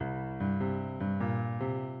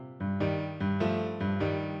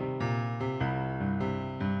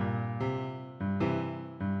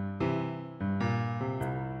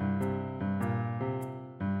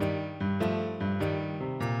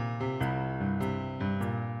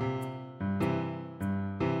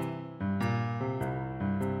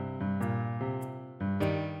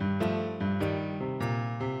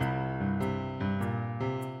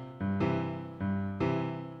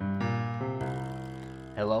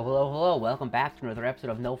Hello, hello, hello. Welcome back to another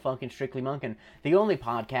episode of No Funkin' Strictly Munkin', the only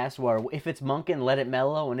podcast where if it's munkin', let it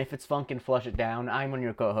mellow, and if it's funkin', flush it down. I'm one of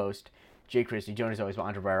your co-host, Jay Christie. Joined as always by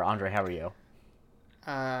Andre Barrera. Andre, how are you?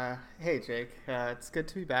 Hey Jake, it's good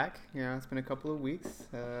to be back. You know, it's been a couple of weeks.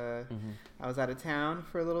 I was out of town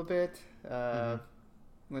for a little bit.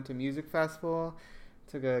 Went to a music festival,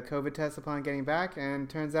 took a COVID test upon getting back, and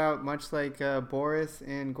turns out, much like Boris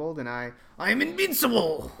in GoldenEye, I'm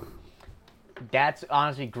invincible. That's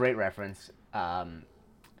honestly a great reference. I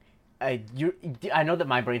know that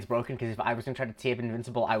my brain's broken because if I was going to try to tape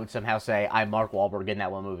Invincible, I would somehow say I'm Mark Wahlberg in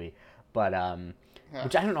that one movie. But,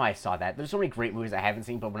 which I don't know why I saw that. There's so many great movies I haven't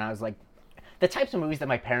seen, but when I was like, the types of movies that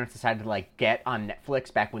my parents decided to like get on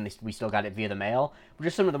Netflix back when we still got it via the mail were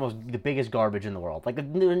just some of the biggest garbage in the world. Like,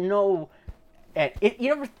 you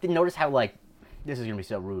ever notice how like, this is gonna be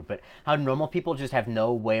so rude, but how normal people just have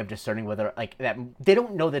no way of discerning whether like that they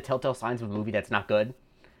don't know the telltale signs of a movie that's not good.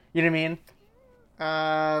 You know what I mean?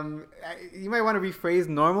 You might want to rephrase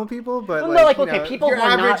normal people, but well, no, like okay, people you're who are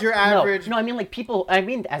average. not, You're average. No, I mean like people. I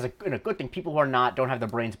mean in a good thing, people who are not don't have their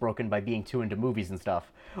brains broken by being too into movies and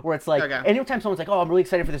stuff. Where it's like anytime someone's like, "Oh, I'm really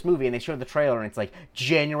excited for this movie," and they show the trailer and it's like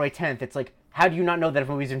January 10th, it's like, how do you not know that if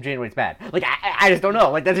a movie's in January it's bad? Like I just don't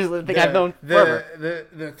know. Like that's just the thing I've known forever.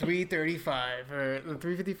 The 335 or the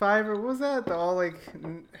 355 or what was that? The all like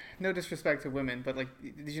no disrespect to women, but like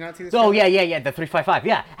did you not see this? Oh yeah, the 355.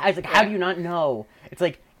 Yeah, I was like, how do you not know? It's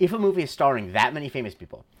like if a movie is starring that many famous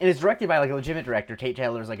people and it's directed by like a legitimate director, Tate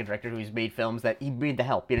Taylor's like a director who's made films that he made The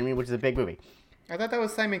Help. You know what I mean? Which is a big movie. I thought that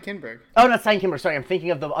was Simon Kinberg. Oh, not Simon Kinberg. Sorry, I'm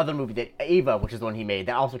thinking of the other movie that Ava, which is the one he made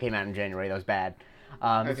that also came out in January. That was bad.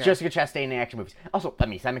 It's Jessica Chastain in action movies. Also, I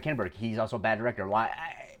mean, Simon Kinberg, he's also a bad director.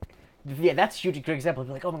 Yeah, that's a huge good example.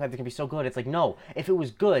 People are like, oh my god, this can be so good. It's like, no, if it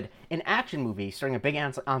was good, an action movie starring a big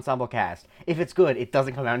ensemble cast, if it's good, it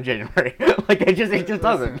doesn't come out in January. Like, it just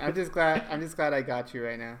doesn't. I'm just glad I got you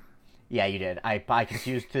right now. Yeah, you did. I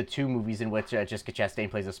confused the two movies in which Jessica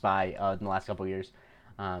Chastain plays a spy in the last couple of years.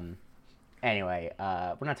 Anyway,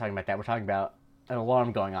 we're not talking about that. We're talking about an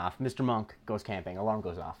alarm going off. Mr. Monk goes camping. Alarm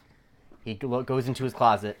goes off. He goes into his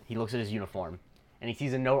closet. He looks at his uniform, and he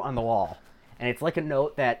sees a note on the wall. And it's like a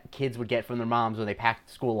note that kids would get from their moms when they packed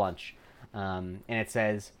school lunch. And it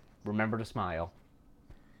says, "Remember to smile."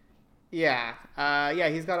 Yeah.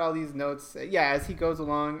 He's got all these notes. As he goes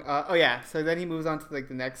along. So then he moves on to like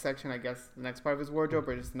the next section, I guess, the next part of his wardrobe,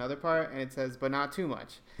 or just another part, and it says, "But not too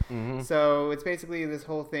much." Mm-hmm. So it's basically this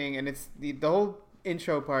whole thing, and it's the whole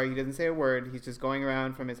intro part. He doesn't say a word. He's just going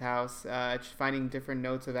around from his house, finding different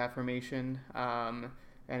notes of affirmation and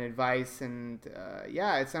advice, and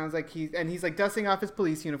it sounds like he's like dusting off his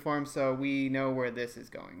police uniform, so we know where this is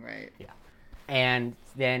going, right? Yeah. And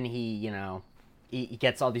then he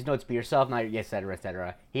gets all these notes, be yourself, not et cetera, et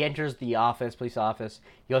cetera. He enters the police office.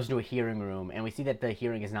 He goes into a hearing room, and we see that the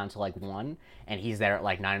hearing is not until like 1, and he's there at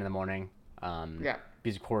like 9 in the morning.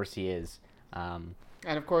 Because of course he is.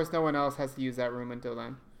 And of course, no one else has to use that room until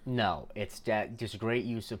then. No, it's just a great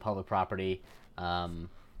use of public property.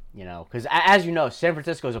 Because as you know, San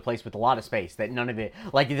Francisco is a place with a lot of space that none of it,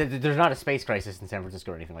 like, there's not a space crisis in San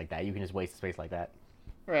Francisco or anything like that. You can just waste space like that.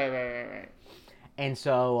 Right. And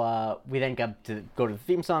so we then go to the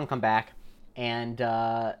theme song, come back, and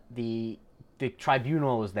the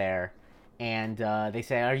tribunal is there, and they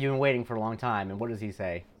say, "Are you been waiting for a long time?" And what does he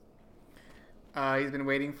say? He's been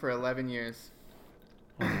waiting for 11 years.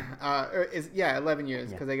 11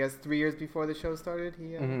 years, because I guess 3 years before the show started.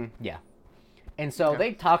 Yeah. And so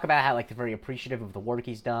they talk about how like they're very appreciative of the work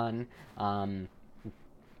he's done, and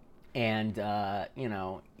they're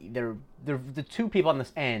the two people on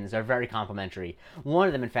this ends are very complimentary. One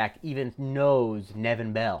of them, in fact, even knows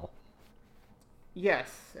Nevin Bell.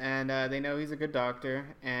 Yes, and they know he's a good doctor,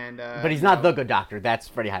 and but he's not the good doctor. That's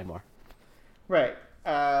Freddie Highmore. Right.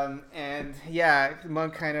 Monk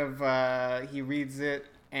kind of he reads it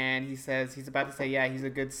and he says he's about to say he's a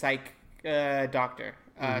good psych doctor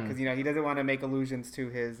because he doesn't want to make allusions to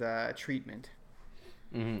his treatment.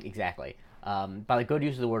 Mm-hmm, exactly. By the good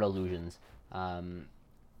use of the word allusions,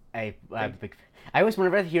 I always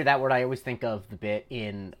whenever I hear that word, I always think of the bit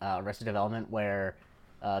in Arrested Development where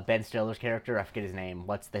Ben Stiller's character, I forget his name,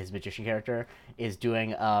 his magician character, is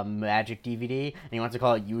doing a magic DVD, and he wants to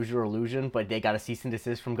call it Use Your Illusion, but they got a cease and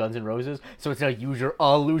desist from Guns N' Roses, so it's a Use Your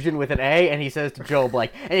Illusion with an A, and he says to Job,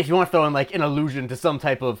 like, and if you want to throw in, like, an allusion to some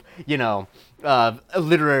type of,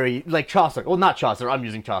 literary, like Chaucer, well, not Chaucer, I'm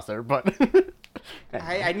using Chaucer, but...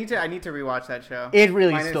 I need to rewatch that show. It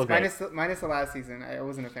really is still great. Minus the last season. I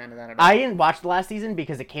wasn't a fan of that at all. I didn't watch the last season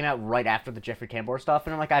because it came out right after the Jeffrey Tambor stuff,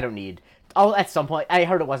 and I'm like, I don't need. Oh, at some point, I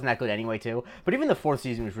heard it wasn't that good anyway too. But even the fourth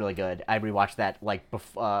season was really good. I rewatched that like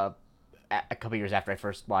a couple years after I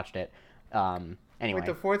first watched it. Anyway, wait,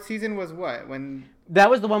 the fourth season was what? When that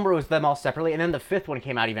was the one where it was them all separately, and then the fifth one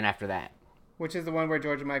came out even after that. Which is the one where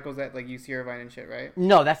George Michael's at like UC Irvine and shit, right?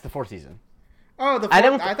 No, that's the fourth season. Oh, the fourth,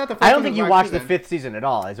 I thought the fourth I don't think you watched season. the fifth season at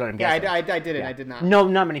all. Is what I'm guessing. Yeah, I didn't. Yeah. I did not. No,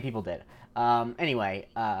 not many people did. Anyway,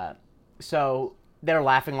 so they're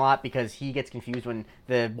laughing a lot because he gets confused when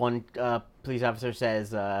the one police officer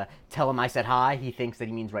says, "Tell him I said hi." He thinks that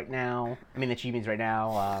he means right now. I mean that she means right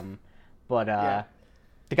now. The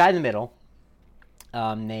guy in the middle,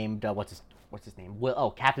 named what's his name?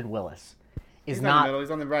 Captain Willis, is He's not in the middle.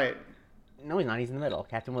 He's on the right. No, he's not. He's in the middle.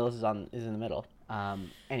 Captain Willis is in the middle.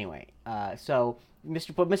 Anyway, so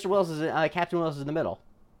Mr. Willis is Captain Willis is in the middle.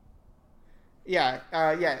 Yeah.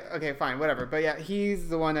 Okay. Fine. Whatever. But yeah, he's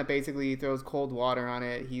the one that basically throws cold water on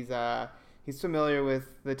it. He's familiar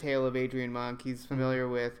with the tale of Adrian Monk. He's familiar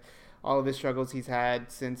with all of the struggles he's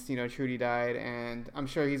had since Trudy died, and I'm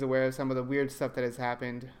sure he's aware of some of the weird stuff that has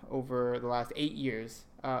happened over the last 8 years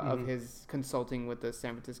of his consulting with the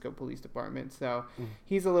San Francisco Police Department. So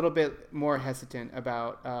he's a little bit more hesitant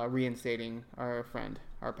about reinstating our friend,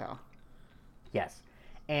 our pal. Yes,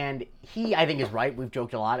 and he, I think, is right. We've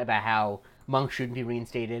joked a lot about how Monk shouldn't be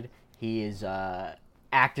reinstated. He is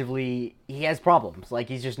he has problems. Like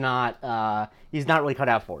he's just not he's not really cut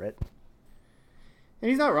out for it. And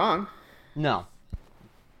he's not wrong. No.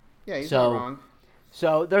 Yeah, he's not wrong.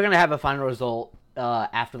 So they're going to have a final result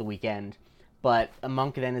after the weekend. But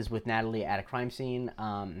Monk then is with Natalie at a crime scene.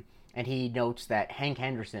 And he notes that Hank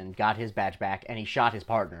Henderson got his badge back and he shot his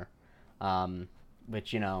partner.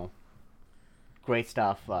 Which, great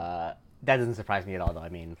stuff. That doesn't surprise me at all, though. I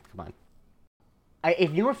mean, come on. If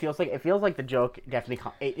you know what it feels like? It feels like the joke definitely...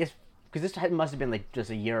 Because this must have been like just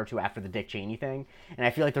a year or two after the Dick Cheney thing. And I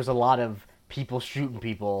feel like there's a lot of people shooting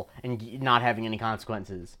people and not having any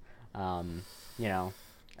consequences. Sounds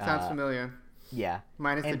familiar. Yeah.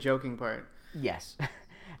 Minus the joking part. Yes.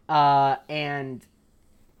 And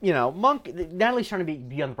Monk, Natalie's trying to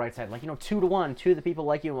be on the bright side. Like, 2-1, two of the people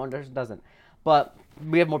like you and one doesn't. But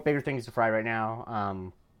we have more bigger things to fry right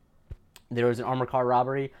now. There was an armored car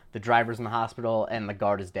robbery. The driver's in the hospital and the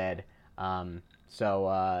guard is dead.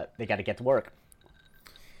 So they got to get to work.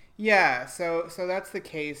 Yeah, so that's the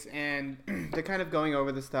case, and they're kind of going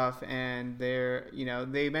over the stuff, and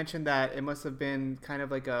they mentioned that it must have been kind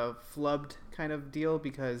of like a flubbed kind of deal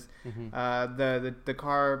because the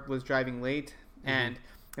car was driving late, and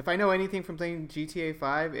if I know anything from playing GTA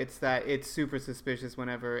 5, it's that it's super suspicious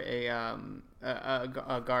whenever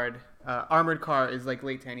a guard armored car is like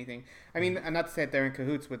late to anything. I mean, I'm not to say that they're in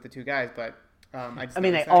cahoots with the two guys, but.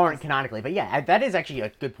 They aren't canonically, but yeah, that is actually a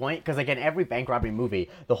good point, because, like, in every bank robbery movie,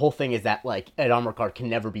 the whole thing is that, like, an armored car can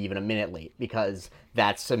never be even a minute late, because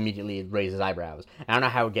that's immediately raises eyebrows. I don't know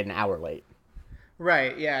how it would get an hour late.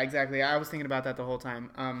 Right, yeah, exactly. I was thinking about that the whole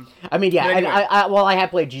time. Anyway. I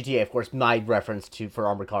have played GTA, of course. My reference for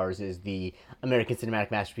armored cars is the American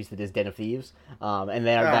cinematic masterpiece that is Den of Thieves. And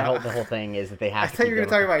the whole thing is that they have I thought you were going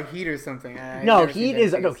to talk about Heat or something.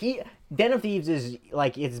 Den of Thieves is,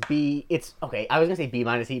 like, it's okay, I was going to say B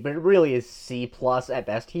minus Heat, but it really is C plus at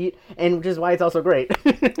best Heat, and which is why it's also great.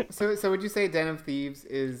 So would you say Den of Thieves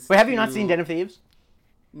is... Wait, have you not seen Den of Thieves?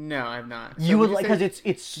 No, I've not. You would like, because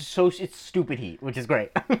it's stupid Heat, which is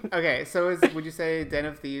great. Okay, so would you say Den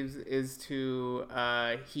of Thieves is to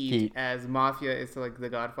Heat as Mafia is to, like, The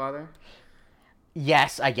Godfather?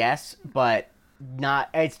 Yes, I guess, but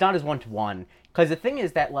it's not as one-to-one, because the thing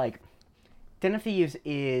is that, like, Den of Thieves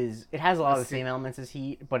it has a lot of the same elements as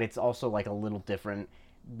Heat, but it's also, like, a little different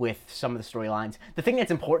with some of the storylines. The thing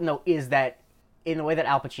that's important, though, is that in the way that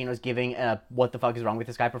Al Pacino's giving what the fuck is wrong with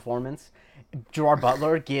this guy performance, Gerard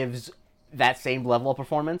Butler gives that same level of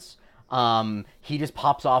performance. He just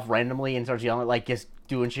pops off randomly and starts yelling, like, just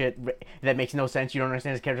doing shit that makes no sense. You don't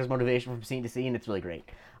understand his character's motivation from scene to scene. It's really great.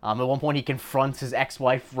 At one point, he confronts his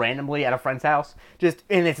ex-wife randomly at a friend's house,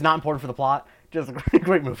 and it's not important for the plot. Just a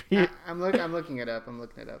great movie. I'm looking it up.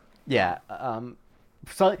 Yeah.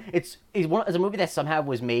 So it's a movie that somehow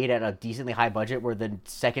was made at a decently high budget, where the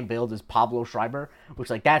second build is Pablo Schreiber, which,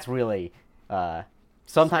 like, that's really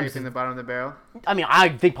sometimes in the bottom of the barrel. I mean, I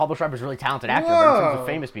think Pablo Schreiber is a really talented actor, but in terms of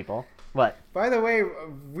famous people. But by the way,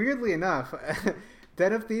 weirdly enough,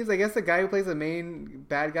 Den of Thieves, I guess the guy who plays the main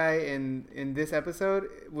bad guy in this episode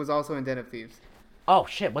was also in Den of Thieves. Oh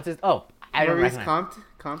shit! What's his? Oh, I don't recognize.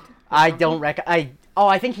 Compt? I don't recognize. Oh,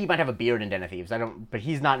 I think he might have a beard in Den of Thieves. But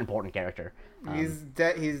he's not an important character. He's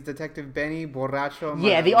Detective Benny Borracho.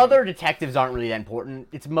 Yeah, the other detectives aren't really that important.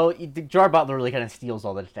 It's Gerard Butler really kind of steals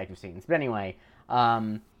all the detective scenes. But anyway,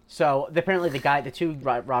 so apparently the two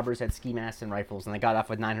robbers had ski masks and rifles, and they got off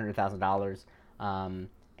with $900,000.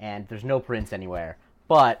 And there's no prints anywhere.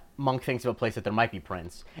 But Monk thinks of a place that there might be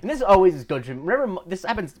prints. And this always is good. Remember, this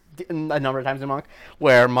happens a number of times in Monk,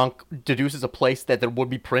 where Monk deduces a place that there would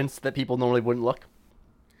be prints that people normally wouldn't look.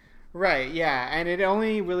 Right, yeah. And it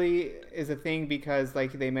only really is a thing because,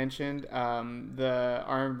 like they mentioned, the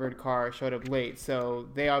armored car showed up late. So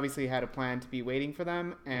they obviously had a plan to be waiting for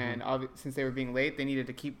them. And since they were being late, they needed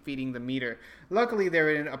to keep feeding the meter. Luckily, they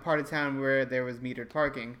were in a part of town where there was metered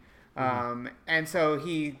parking. And so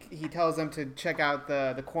he tells them to check out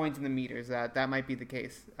the coins in the meters. That might be the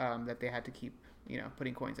case, that they had to keep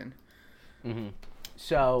putting coins in. Mm-hmm.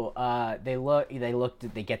 So they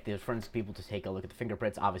get the forensic people to take a look at the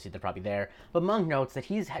fingerprints. Obviously they're probably there, but Monk notes that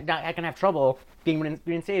he's not gonna have trouble being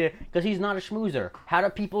reinstated because he's not a schmoozer. How do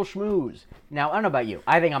people schmooze? Now I don't know about you,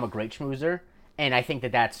 I think I'm a great schmoozer. And I think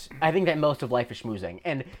that most of life is schmoozing.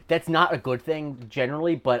 And that's not a good thing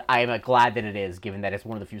generally, but I'm glad that it is, given that it's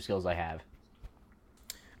one of the few skills I have.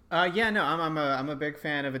 I'm a big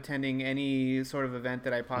fan of attending any sort of event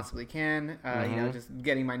that I possibly can. Just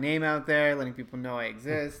getting my name out there, letting people know I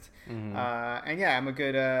exist. And I'm a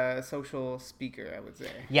good social speaker, I would say.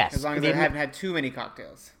 Yes. As long as I haven't had too many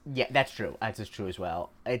cocktails. Yeah, that's true. That's true as well.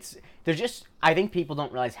 I think people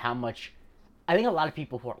don't realize how much. I think a lot of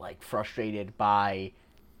people who are like frustrated by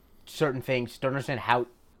certain things don't understand how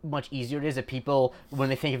much easier it is if people, when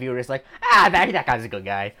they think of you, are just like, that guy's a good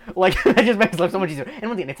guy. Like, that just makes life so much easier. And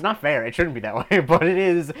one thing, it's not fair. It shouldn't be that way, but it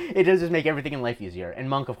is. It does just make everything in life easier. And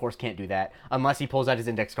Monk, of course, can't do that unless he pulls out his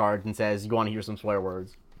index card and says, you want to hear some swear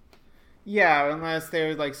words. Yeah, unless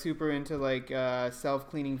they're like super into like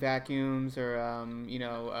self-cleaning vacuums or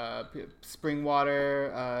spring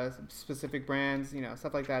water, specific brands,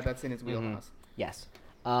 stuff like that. That's in his wheelhouse. Yes,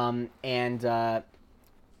 Randy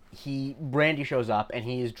shows up and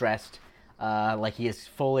he is dressed like he is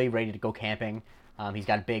fully ready to go camping. He's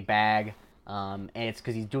got a big bag, and it's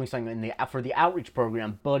because he's doing something for the outreach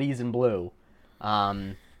program, Buddies in Blue.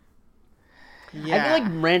 I feel like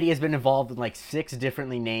Randy has been involved in like 6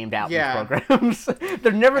 differently named outreach programs.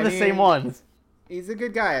 They're never the same ones. He's a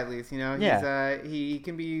good guy, at least, he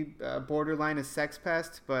can be borderline a sex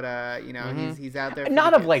pest, but he's out there.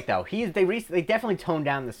 Not of late though. They definitely toned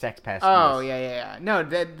down the sex pest. Oh yeah. No,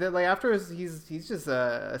 like afterwards, he's just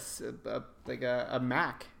a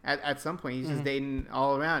Mac. At some point, he's just dating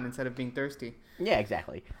all around instead of being thirsty. Yeah,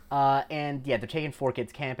 exactly. They're taking 4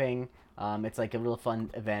 kids camping. It's like a real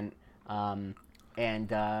fun event.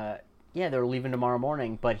 They're leaving tomorrow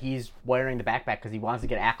morning, but he's wearing the backpack because he wants to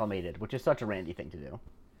get acclimated, which is such a Randy thing to do.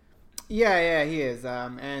 Yeah, he is.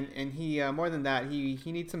 And he more than that, he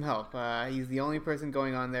needs some help. He's the only person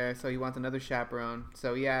going on there, so he wants another chaperone.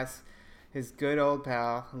 So he asks his good old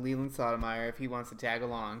pal Leland Sotomayor if he wants to tag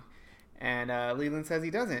along, and Leland says he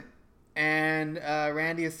doesn't. And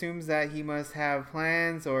Randy assumes that he must have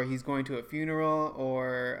plans, or he's going to a funeral,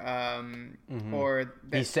 or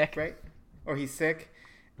he's sick, right? Or he's sick.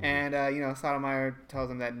 And, Sotomayor tells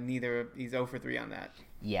him that he's 0 for 3 on that.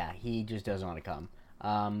 Yeah, he just doesn't want to come.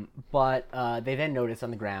 But they then notice on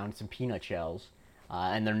the ground some peanut shells,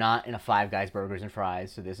 and they're not in a Five Guys Burgers and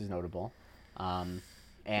Fries, so this is notable.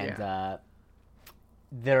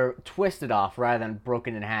 They're twisted off rather than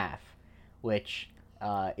broken in half, which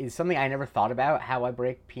is something I never thought about, how I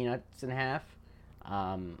break peanuts in half.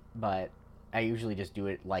 But I usually just do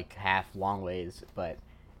it like half long ways, but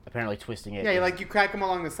apparently twisting it. Yeah, you crack them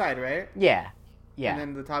along the side, right? Yeah. And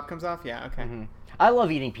then the top comes off? Yeah, okay. Mm-hmm. I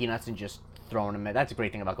love eating peanuts and just throwing them in. That's a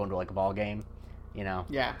great thing about going to like a ball game,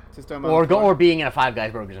 Yeah, just throw them or being in a Five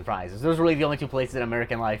Guys Burgers and Fries. Those are really the only 2 places in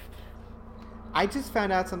American life. I just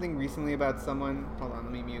found out something recently about someone. Hold on,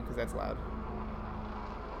 let me mute because that's loud.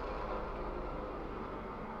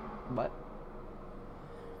 What?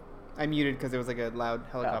 I muted because there was like a loud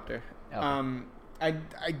helicopter. Oh. Okay. I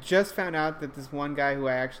just found out that this one guy who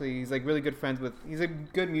he's like really good friends with, he's a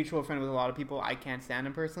good mutual friend with a lot of people. I can't stand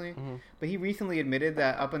him personally, but he recently admitted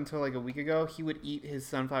that up until like a week ago, he would eat his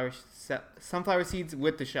sunflower seeds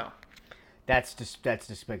with the shell. That's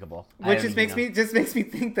despicable. Which just makes me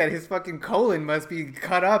think that his fucking colon must be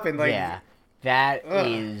cut up and like. Yeah, that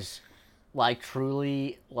is like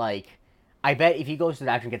truly like. I bet if he goes to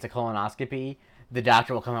the doctor and gets a colonoscopy, the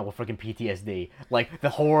doctor will come out with freaking PTSD. Like, the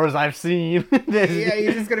horrors I've seen. Yeah,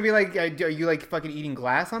 he's just gonna be like, are you like fucking eating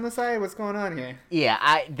glass on the side? What's going on here?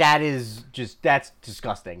 Yeah, that's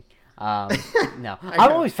disgusting. No,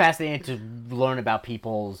 I'm always fascinated to learn about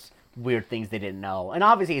people's weird things they didn't know, and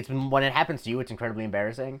obviously, when it happens to you, it's incredibly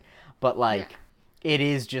embarrassing. But like, it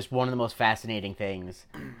is just one of the most fascinating things.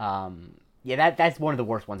 Yeah, that's one of the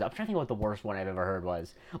worst ones. I'm trying to think what the worst one I've ever heard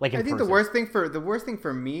was. Like, I think the worst thing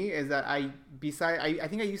for me is that I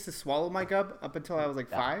think I used to swallow my gum up until I was like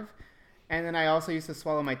 5. And then I also used to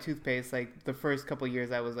swallow my toothpaste like the first couple of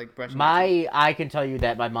years I was like brushing my teeth. I can tell you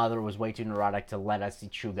that my mother was way too neurotic to let us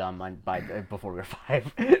chew gum before we were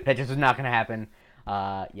 5. That just was not going to happen.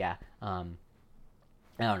 Yeah. I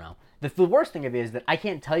don't know. The worst thing of it is that I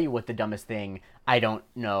can't tell you what the dumbest thing I don't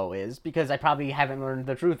know is because I probably haven't learned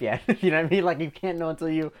the truth yet. You know what I mean? Like, you can't know until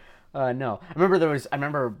you know. I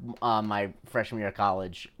remember my freshman year of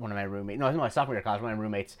college, one of my roommates, no, it was my sophomore year of college, one of my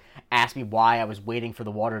roommates asked me why I was waiting for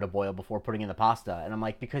the water to boil before putting in the pasta. And I'm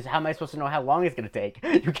like, because how am I supposed to know how long it's going to take?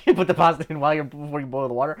 You can't put the pasta in before you boil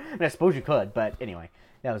the water. I mean, I suppose you could, but anyway,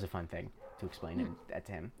 that was a fun thing to explain that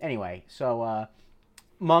to him. Anyway, so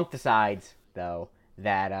Monk decides, though,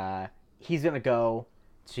 that he's going to go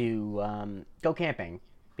camping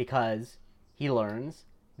because he learns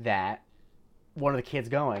that one of the kids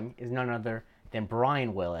going is none other than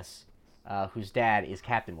Brian Willis, whose dad is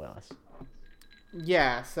Captain Willis.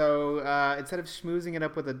 Yeah, so instead of schmoozing it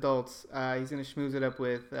up with adults, he's going to schmooze it up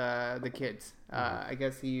with the kids. I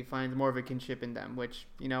guess he finds more of a kinship in them, which,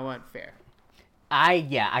 you know what, fair.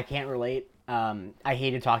 I can't relate. I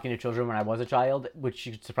hated talking to children when I was a child, which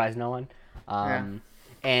should surprise no one.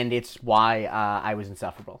 And it's why I was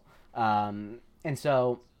insufferable. And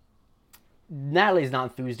so Natalie's not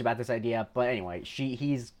enthused about this idea, but anyway,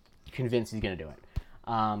 he's convinced he's gonna do it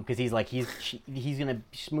because he's gonna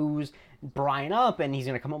schmooze Brian up, and he's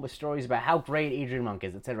gonna come up with stories about how great Adrian Monk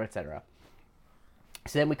is, etc., etc.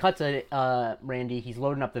 So then we cut to Randy. He's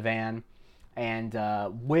loading up the van, and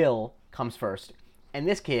Will comes first. And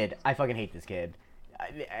this kid, I fucking hate this kid.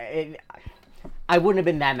 I wouldn't have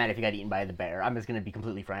been that mad if he got eaten by the bear. I'm just gonna be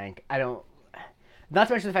completely frank. I don't. Not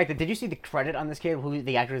to mention the fact that, did you see the credit on this kid? Who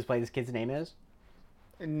the actor who's playing this kid's name is?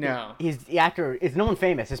 No. The actor is no one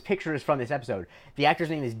famous. His picture is from this episode. The actor's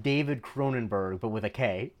name is David Cronenberg, but with a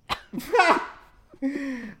K.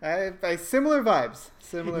 Similar vibes.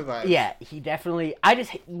 Yeah, he definitely.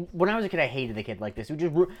 When I was a kid, I hated the kid like this. Who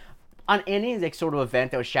just on any like sort of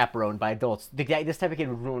event that was chaperoned by adults, this type of kid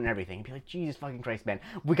would ruin everything. He'd be like, Jesus fucking Christ, man,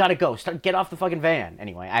 we gotta go. Get off the fucking van.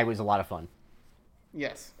 Anyway, I was a lot of fun.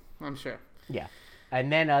 Yes, I'm sure. Yeah. And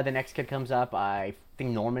then the next kid comes up. I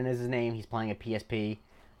think Norman is his name. He's playing a PSP.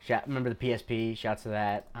 Remember the PSP? Shouts to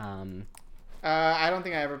that. I don't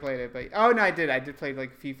think I ever played it, but oh no, I did. I did play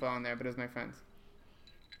like FIFA on there, but it was my friends.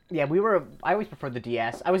 Yeah, I always preferred the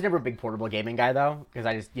DS. I was never a big portable gaming guy though, because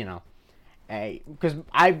I just because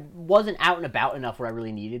I wasn't out and about enough where I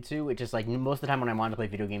really needed to. It just like most of the time when I wanted to play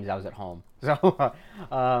video games, I was at home. So,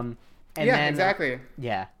 exactly.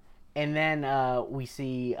 Yeah, and then we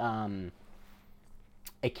see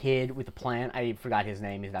a kid with a plan. I forgot his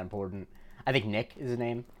name. He's not important. I think Nick is his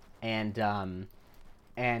name. And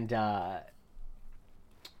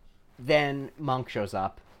then Monk shows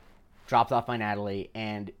up, dropped off by Natalie,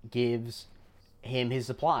 and gives him his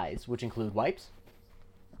supplies, which include wipes,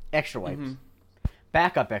 extra wipes,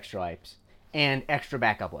 backup extra wipes, and extra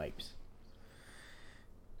backup wipes.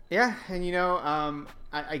 Yeah, and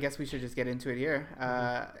I guess we should just get into it here.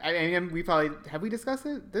 I mean, have we discussed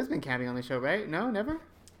it? There's been camping on the show, right? No, never?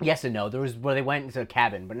 Yes and no. There was where they went into a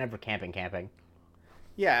cabin, but never camping.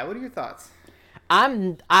 Yeah, what are your thoughts?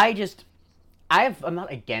 I'm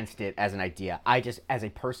not against it as an idea. I just, as a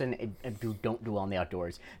person, don't do well in the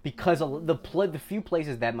outdoors because the few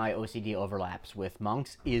places that my OCD overlaps with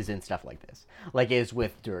Monks is in stuff like this, like is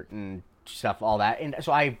with dirt and stuff, all that, and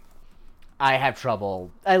so I have trouble.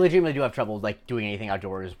 I legitimately do have trouble like doing anything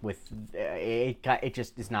outdoors with it. It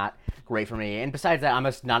just is not great for me. And besides that, I'm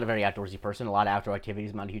just not a very outdoorsy person. A lot of outdoor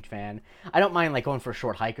activities, I'm not a huge fan. I don't mind like going for a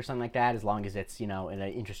short hike or something like that, as long as it's in an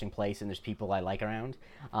interesting place and there's people I like around.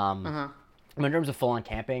 In terms of full-on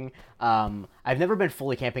camping, I've never been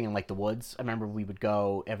fully camping in like the woods. I remember we would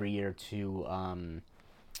go every year to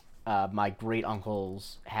my great uncle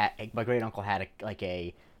had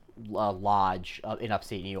a lodge in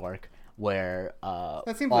upstate New York where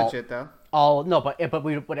that seems legit though. But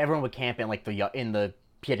everyone would camp in like he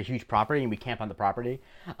had a huge property and we camp on the property.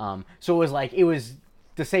 So it was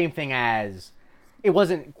the same thing as. It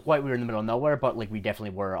wasn't quite we were in the middle of nowhere, but like we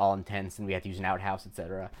definitely were all in tents and we had to use an outhouse,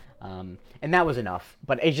 etc. And that was enough.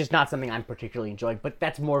 But it's just not something I'm particularly enjoying. But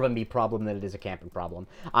that's more of a me problem than it is a camping problem.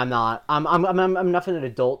 I'm enough of an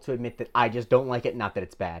adult to admit that I just don't like it. Not that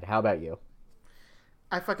it's bad. How about you?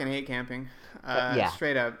 I fucking hate camping. Yeah.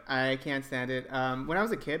 Straight up, I can't stand it. When I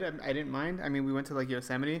was a kid, I didn't mind. I mean, we went to like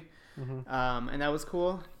Yosemite, and that was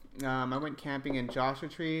cool. I went camping in Joshua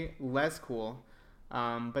Tree, less cool.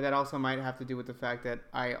 But that also might have to do with the fact that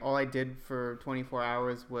all I did for 24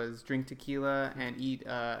 hours was drink tequila and eat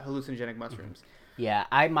hallucinogenic mushrooms. Yeah,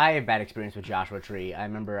 I had a bad experience with Joshua Tree. I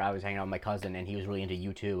remember I was hanging out with my cousin, and he was really into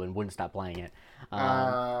U2 and wouldn't stop playing it.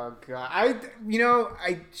 Oh god,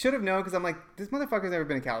 I should have known because I'm like, this motherfucker's never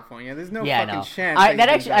been to California. There's no fucking chance. And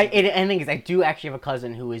the thing is, I do actually have a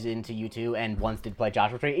cousin who is into U2 and once did play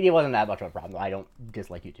Joshua Tree. It wasn't that much of a problem. I don't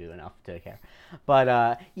dislike U2 enough to care.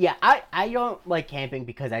 But yeah, I don't like camping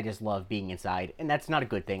because I just love being inside, and that's not a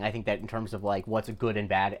good thing. I think that in terms of like what's good and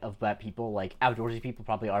bad of that people, like outdoorsy people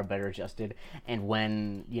probably are better adjusted, and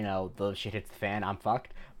when the shit hits the fan, I'm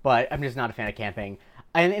fucked. But I'm just not a fan of camping.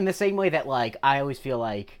 And in the same way that, like, I always feel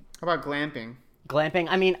like... How about glamping? Glamping?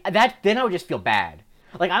 I mean, then I would just feel bad.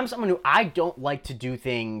 Like, I'm someone who I don't like to do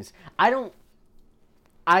things... I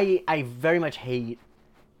very much hate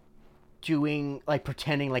doing, like,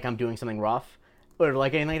 pretending like I'm doing something rough. Or,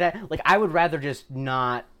 like, anything like that. Like, I would rather just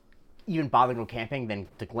not even bother to go camping than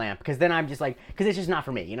to glamp. Because then I'm just like... Because it's just not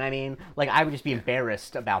for me, you know what I mean? Like, I would just be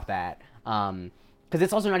embarrassed about that. Because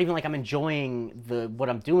it's also not even like I'm enjoying what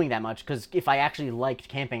I'm doing that much. Because if I actually liked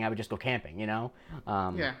camping, I would just go camping, Yeah.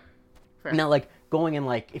 Fair. Now, like, going in,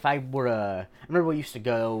 like, if I were I remember we used to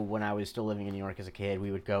go when I was still living in New York as a kid. We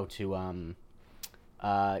would go to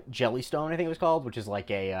Jellystone, I think it was called, which is like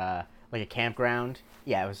a campground.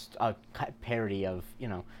 Yeah, it was a parody of,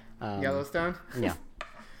 Yellowstone? Yeah.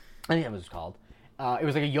 I think that was what it was called. It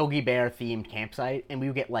was like a Yogi Bear themed campsite, and we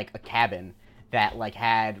would get, like, a cabin that like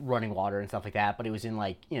had running water and stuff like that, but it was in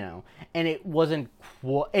like and it wasn't.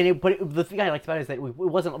 The thing I liked about it is that we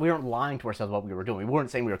weren't lying to ourselves about what we were doing. We weren't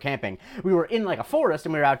saying we were camping. We were in like a forest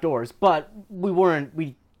and we were outdoors, but we weren't.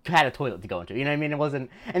 We had a toilet to go into. You know what I mean? It wasn't,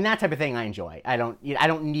 and that type of thing I enjoy. I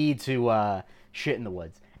don't need to shit in the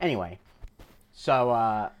woods. Anyway,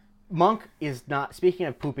 so Monk is not. Speaking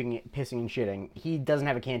of pooping, pissing, and shitting, he doesn't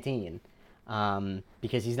have a canteen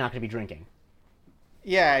because he's not going to be drinking.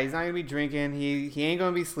 Yeah, he's not gonna be drinking. He ain't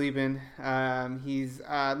gonna be sleeping. He's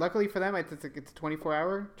luckily for them, it's a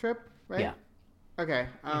 24-hour trip, right? Yeah. Okay.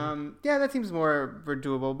 Yeah, that seems more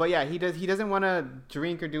doable. But yeah, he doesn't want to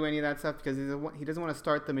drink or do any of that stuff because he doesn't want to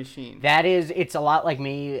start the machine. It's a lot like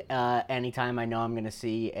me. Anytime I know I'm gonna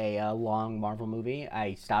see a long Marvel movie,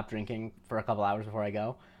 I stop drinking for a couple hours before I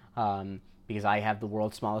go, because I have the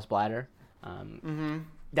world's smallest bladder.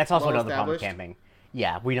 That's also another problem with camping.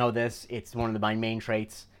 Yeah, we know this. It's one of my main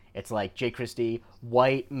traits. It's like Jay Christie,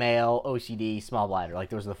 white, male, OCD, small bladder. Like,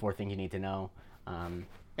 those are the 4 things you need to know.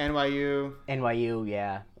 NYU,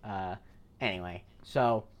 yeah. Anyway,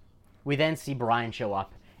 so we then see Brian show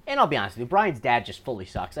up. And I'll be honest with you, Brian's dad just fully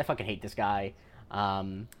sucks. I fucking hate this guy.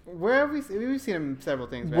 Where have we've seen him several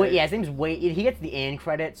things, right? Yeah, his name's Wade. He gets the "and"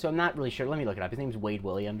 credit, so I'm not really sure. Let me look it up. His name's Wade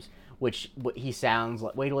Williams, which Wade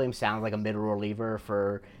Williams sounds like a mid reliever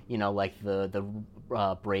for like the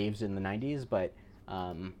Braves in the '90s. But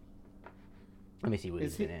let me see what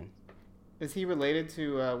he's been in. Is he related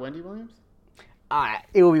to Wendy Williams?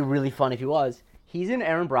 It would be really fun if he was. He's in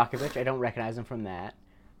Aaron Brockovich. I don't recognize him from that.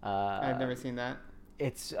 I've never seen that.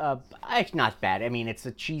 It's not bad. I mean, it's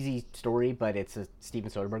a cheesy story, but it's a Steven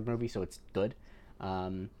Soderbergh movie, so it's good.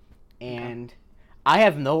 And I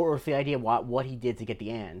have no earthly idea what he did to get the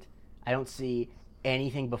 "and." I don't see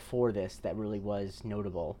anything before this that really was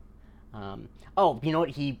notable. Oh, you know what?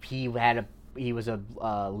 He was a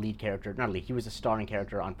lead character, not a lead. He was a starring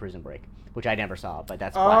character on Prison Break, which I never saw, but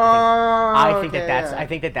that's I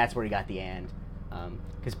think that's where he got the "and."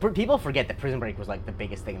 Because people forget that Prison Break was like the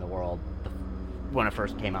biggest thing in the world when it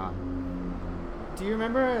first came on. Do you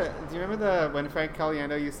remember when Frank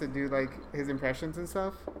Caliendo used to do like his impressions and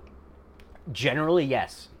stuff? Generally,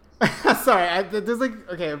 yes. Sorry, there's like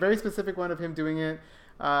a very specific one of him doing it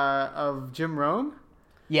of Jim Rome.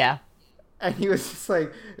 Yeah. And he was just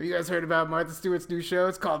like, "Have you guys heard about Martha Stewart's new show?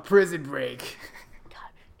 It's called Prison Break."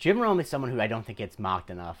 God, Jim Rome is someone who I don't think gets mocked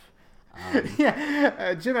enough.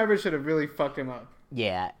 Yeah, Jim Evers should have really fucked him up.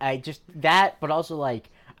 Yeah, but also like.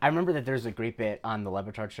 I remember that there's a great bit on the Le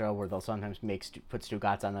Batard show where they'll sometimes put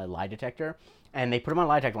Stugatz on a lie detector, and they put him on a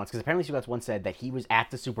lie detector once because apparently Stugatz once said that he was at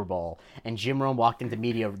the Super Bowl and Jim Rome walked into the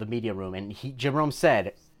media room and Jim Rome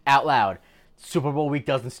said out loud, "Super Bowl week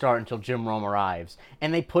doesn't start until Jim Rome arrives,"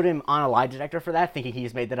 and they put him on a lie detector for that, thinking he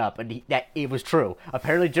just made that up, and that it was true.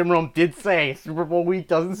 Apparently Jim Rome did say Super Bowl week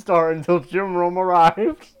doesn't start until Jim Rome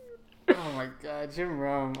arrives. Oh my God, Jim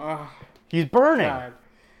Rome! Oh, he's burning. God.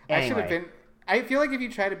 Anyway. I should have been. I feel like if you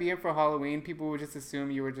tried to be in for Halloween, people would just assume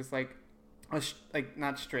you were just like like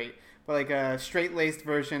not straight, but like a straight-laced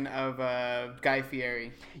version of Guy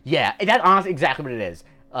Fieri. Yeah, that's honestly exactly what it is.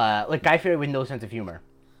 Like Guy Fieri with no sense of humor.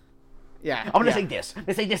 Yeah. I'm gonna say this. I'm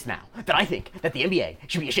gonna say this now. That I think that the NBA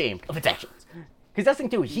should be ashamed of its actions. Because that's the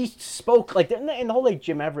thing too. He spoke like in the whole like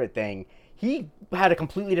Jim Everett thing. He had a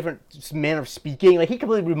completely different manner of speaking. Like he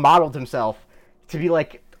completely remodeled himself to be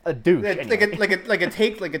like a douche. Yeah, anyway. like a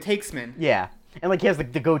takesman. Yeah, and like he has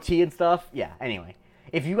like the goatee and stuff. Yeah. Anyway,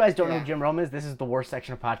 if you guys don't know Yeah. who Jim Rome is, this is the worst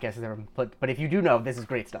section of podcasts I've ever put. But if you do know, this is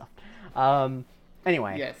great stuff.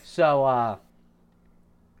 Anyway. Yes. So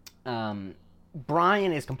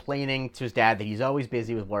Brian is complaining to his dad that he's always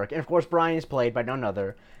busy with work, and of course Brian is played by none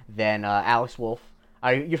other than Alex Wolff.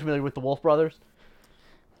 Are you familiar with the Wolff brothers?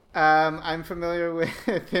 I'm familiar with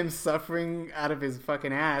him suffering out of his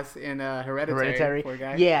fucking ass in Hereditary. Poor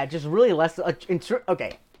guy. Yeah, just really less.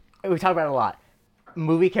 Okay, we talk about it a lot.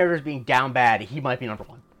 Movie characters being down bad, he might be number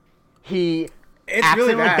one. It's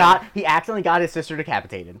really bad. He accidentally got his sister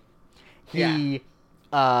decapitated. Yeah.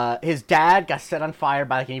 His dad got set on fire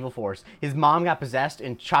by like an evil force. His mom got possessed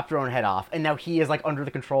and chopped her own head off, and now he is like under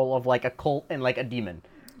the control of like a cult and like a demon.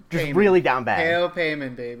 Just Payment. really down bad. Hail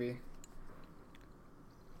payment, baby.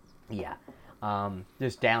 Yeah.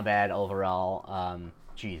 Just down bad overall.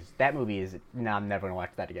 Jeez, that movie is. No, I'm never gonna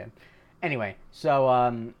watch that again. Anyway,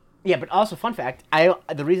 so yeah, but also fun fact.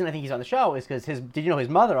 The reason I think he's on the show is because Did you know his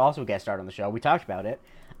mother also guest starred on the show? We talked about it.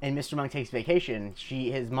 In Mr. Monk Takes Vacation,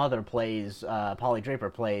 his mother plays Polly Draper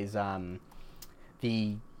plays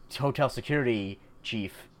the hotel security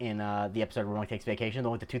chief in the episode where Monk Takes Vacation, the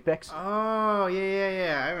one with the toothpicks. Oh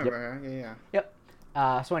yeah. I remember her. Yeah.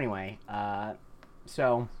 Yep. So anyway,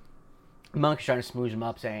 so Monk's trying to smooze him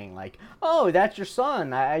up, saying like, "Oh, that's your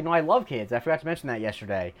son. I know I love kids. I forgot to mention that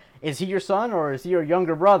yesterday. Is he your son or is he your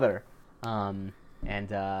younger brother?" Yeah,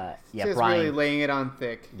 Just Brian really laying it on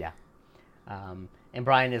thick. Yeah. And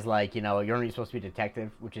Brian is like, you're only supposed to be a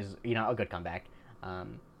detective, which is, a good comeback.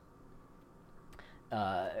 And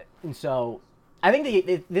so, I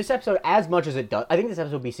think this episode, as much as it does, I think this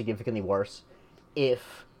episode would be significantly worse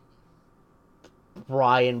if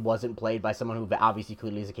Brian wasn't played by someone who obviously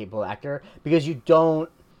clearly is a capable actor, because I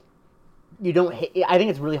think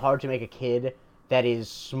it's really hard to make a kid that is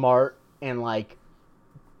smart and, like,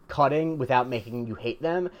 cutting without making you hate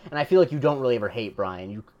them, and I feel like you don't really ever hate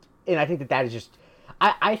Brian. And I think that is just...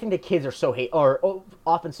 I think that kids are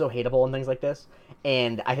often so hateable and things like this,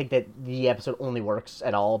 and I think that the episode only works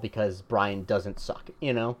at all because Brian doesn't suck,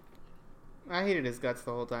 I hated his guts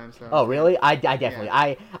the whole time. So. Oh, really? I definitely,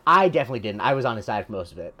 yeah. I definitely didn't. I was on his side for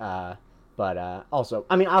most of it. But also,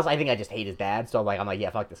 I think I just hate his dad, so I'm like, yeah,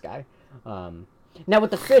 fuck this guy. Now with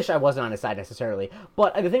the fish, I wasn't on his side necessarily,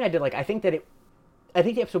 but the thing I did, like, I think the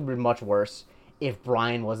episode would be much worse if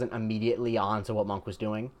Brian wasn't immediately on to what Monk was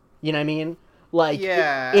doing. You know what I mean? Like,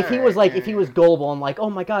 yeah, if he was like, if he was gullible and like, oh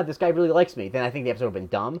my god, this guy really likes me, then I think the episode would have been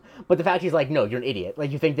dumb. But the fact he's like, no, you're an idiot. Like,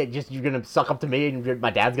 you think that just you're gonna suck up to me and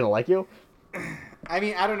my dad's gonna like you? I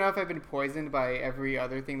mean, I don't know if I've been poisoned by every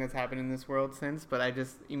other thing that's happened in this world since, but I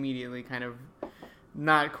just immediately kind of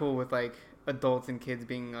not cool with like adults and kids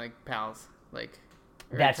being like pals. Like,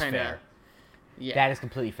 that's fair. Yeah, that is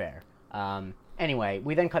completely fair. Anyway,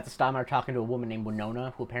 we then cut to Stoddard talking to a woman named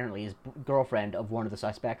Winona, who apparently is girlfriend of one of the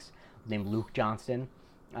suspects, named Luke Johnston.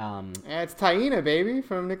 Yeah, it's Taina, baby,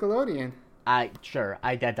 from Nickelodeon. I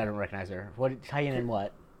don't recognize her. What Taina and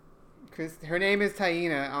what? Her name is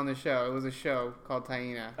Taina on the show. It was a show called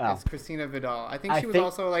Taina. Oh. It's Christina Vidal. I think she was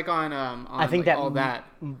also like on I think like, that all that.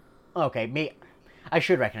 Okay, I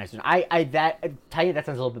should recognize her. Taina, that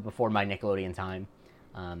sounds a little bit before my Nickelodeon time.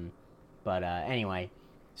 Anyway,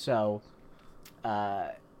 so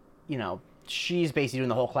she's basically doing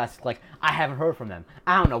the whole classic, like, I haven't heard from them.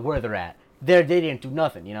 I don't know where they're at. They didn't do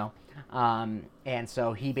nothing, And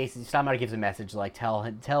so he basically, Stoddard gives a message, like, tell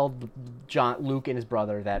Luke and his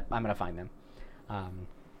brother that I'm going to find them.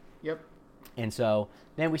 Yep. And so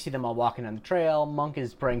then we see them all walking on the trail. Monk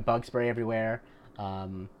is spraying bug spray everywhere.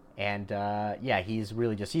 He's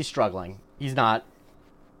really he's struggling. He's not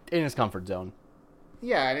in his comfort zone.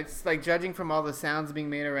 Yeah, and it's like, judging from all the sounds being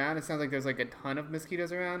made around, it sounds like there's like a ton of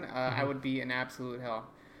mosquitoes around. I would be in absolute hell.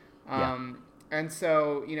 And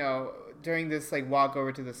so, during this like walk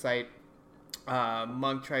over to the site,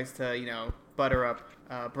 Monk tries to, butter up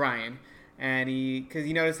Brian, and because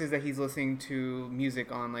he notices that he's listening to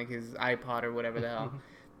music on like his iPod or whatever the hell.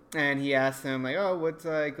 And he asks him like, "Oh, what's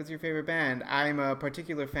your favorite band?" "I'm a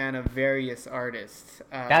particular fan of various artists."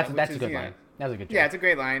 That's a good line. That's a good joke. Yeah, it's a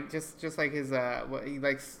great line. Just like his he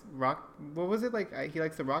likes rock. What was it like? He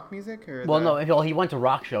likes the rock music or? No, he went to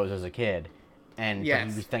rock shows as a kid, and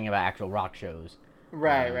yes. he was thinking about actual rock shows.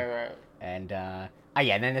 Right. And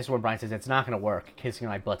and then this is where Brian says, it's not going to work, kissing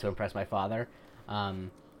my butt to impress my father.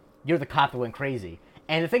 You're the cop that went crazy.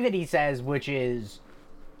 And the thing that he says, which is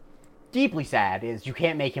deeply sad, is you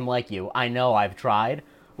can't make him like you. I know, I've tried.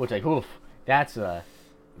 Which, like, oof, that's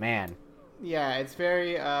man. Yeah, it's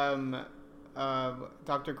very Dr.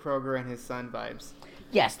 Kroger and his son vibes.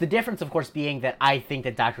 Yes, the difference, of course, being that I think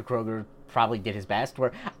that Dr. Kroger probably did his best.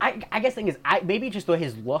 Where I guess the thing is, maybe just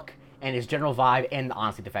his look and his general vibe, and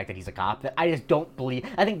honestly the fact that he's a cop, that I just don't believe.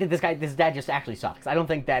 I think that this dad just actually sucks. I don't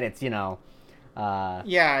think that it's Yeah. I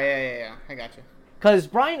gotcha. Because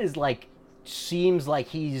Brian is like, seems like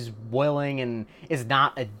he's willing and is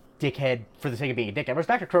not a dickhead for the sake of being a dickhead. Whereas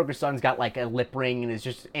Dr. Kroger's son's got like a lip ring and is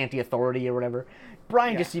just anti-authority or whatever.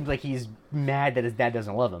 Brian just seems like he's mad that his dad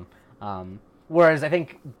doesn't love him. Whereas I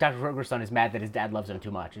think Dr. Kroger's son is mad that his dad loves him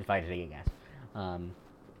too much, if I had to take a guess.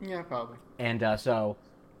 Yeah, probably. And so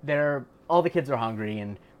all the kids are hungry,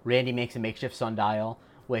 and Randy makes a makeshift sundial,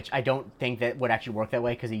 which I don't think that would actually work that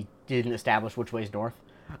way because he didn't establish which way is north.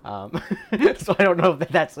 So I don't know if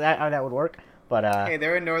that's how that would work. But hey,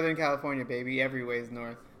 they're in Northern California, baby. Every way is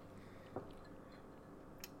north.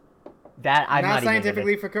 That I'm not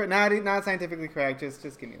scientifically not scientifically correct. Just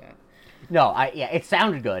give me that. No, it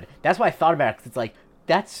sounded good. That's why I thought about it, because it's like,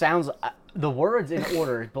 that sounds, the words in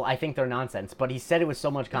order, but I think they're nonsense. But he said it with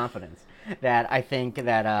so much confidence that I think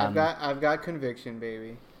that I've got conviction,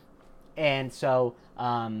 baby. And so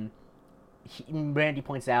Randy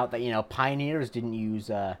points out that pioneers didn't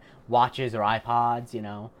use watches or iPods,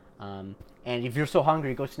 and if you're so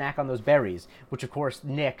hungry, go snack on those berries. Which of course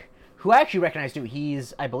Nick, who I actually recognize too,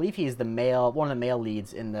 I believe he's one of the male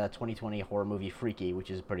leads in the 2020 horror movie Freaky, which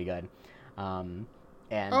is pretty good.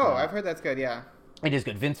 I've heard that's good. Yeah, it is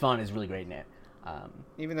good. Vince Vaughn is really great in it.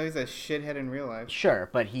 Even though he's a shithead in real life. Sure,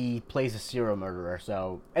 but he plays a serial murderer.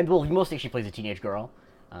 He mostly actually plays a teenage girl.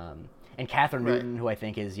 And Catherine Newton, who I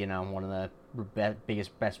think is one of the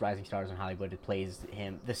best rising stars in Hollywood, plays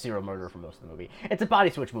the serial murderer for most of the movie. It's a body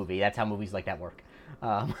switch movie. That's how movies like that work.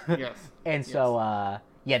 Yes. And so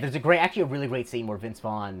there's a really great scene where Vince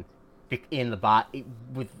Vaughn in the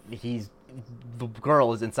the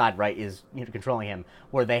girl is inside, right, is controlling him,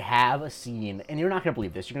 where they have a scene, and you're not going to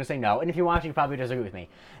believe this, you're going to say no, and if you're watching, you probably disagree with me,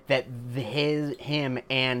 that him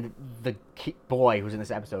and the boy who's in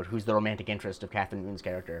this episode, who's the romantic interest of Catherine Newton's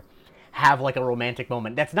character, have like a romantic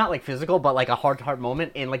moment that's not like physical, but like a heart-to-heart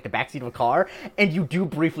moment in like the backseat of a car, and you do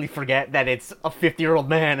briefly forget that it's a 50-year-old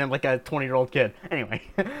man and like a 20-year-old kid. Anyway,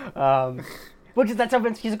 that's how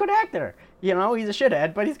Vince, he's a good actor. He's a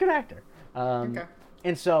shithead, but he's a good actor. Okay.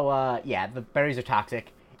 And so, the berries are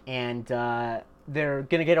toxic, and they're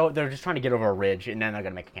just trying to get over a ridge, and then they're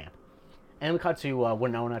gonna make a camp. And then we cut to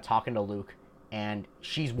Winona talking to Luke, and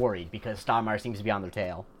she's worried because Stoudemire seems to be on their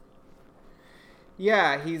tail.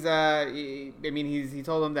 Yeah, he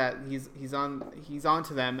told them that he's on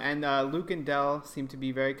to them, and Luke and Del seem to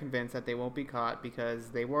be very convinced that they won't be caught because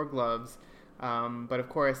they wore gloves. But of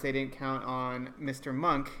course, they didn't count on Mr.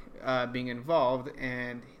 Monk being involved,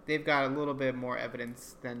 and they've got a little bit more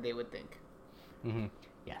evidence than they would think. Mm-hmm.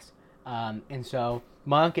 Yes. And so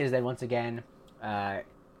Monk is then once again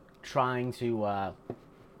trying to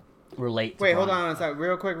relate to Wait, hold on a second.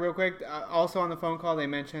 Real quick. Also on the phone call, they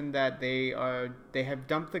mentioned that they have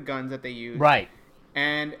dumped the guns that they used. Right.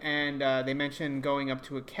 And they mentioned going up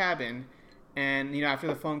to a cabin. And, after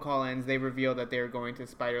the phone call ends, they reveal that they're going to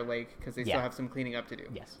Spider Lake because they still have some cleaning up to do.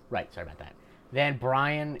 Yes, right. Sorry about that. Then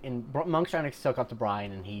Monk's trying to soak up to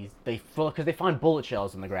Brian, and because they find bullet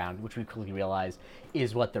shells in the ground, which we quickly realize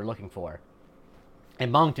is what they're looking for.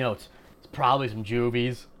 And Monk notes, it's probably some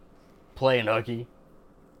juvies playing hooky.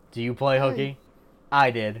 Do you play hooky?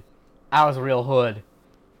 I did. I was a real hood.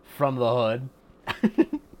 From the hood.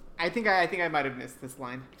 I think I might have missed this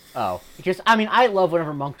line. Oh. I love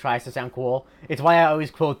whenever Monk tries to sound cool. It's why I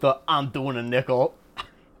always quote the "I'm doing a nickel."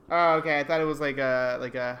 Oh, okay. I thought it was like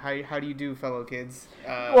a how do you do, fellow kids?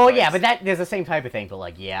 Yeah, but there's the same type of thing. But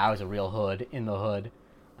I was a real hood in the hood.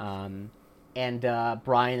 And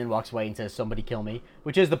Brian then walks away and says, "Somebody kill me,"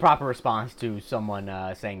 which is the proper response to someone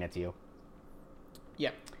saying that to you.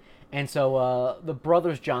 Yeah. And so the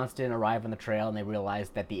brothers Johnston arrive on the trail, and they realize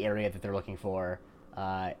that the area that they're looking for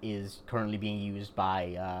is currently being used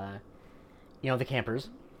by, the campers.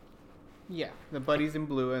 Yeah, the buddies in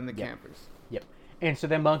blue and the campers. Yep. And so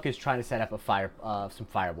then Monk is trying to set up some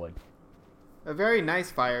firewood. A very nice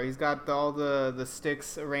fire. He's got all the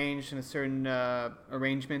sticks arranged in a certain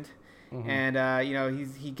arrangement. Mm-hmm. And,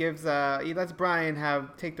 he lets Brian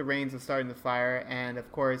take the reins of starting the fire. And,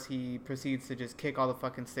 of course, he proceeds to just kick all the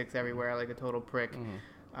fucking sticks everywhere like a total prick.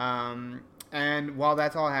 Mm-hmm. And while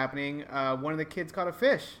that's all happening, one of the kids caught a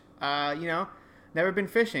fish Never been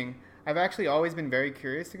fishing. I've actually always been very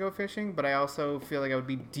curious to go fishing, but I also feel like I would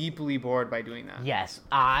be deeply bored by doing that. Yes,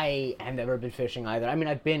 I have never been fishing either. I mean,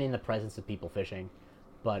 I've been in the presence of people fishing,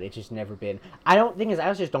 but it's just never been. I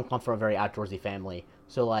also just don't come from a very outdoorsy family.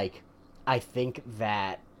 So, like, I think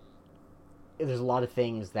that there's a lot of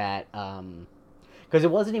things that, because it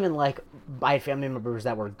wasn't even like I had family members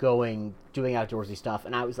that were doing outdoorsy stuff,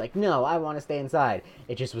 and I was like, no, I want to stay inside.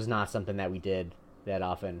 It just was not something that we did that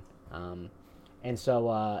often. And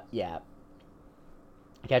so, yeah,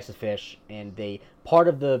 I catch the fish, and part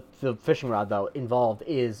of the fishing rod, though, involved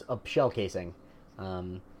is a shell casing,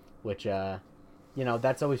 which,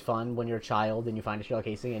 that's always fun when you're a child and you find a shell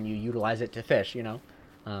casing and you utilize it to fish,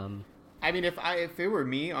 I mean, if it were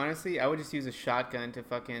me, honestly, I would just use a shotgun to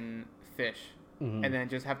fucking fish, and then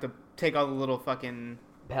just have to take all the little fucking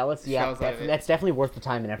pellets. Yeah, shells out of it. That's definitely worth the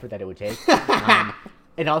time and effort that it would take.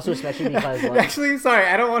 And also, especially because... Actually, sorry,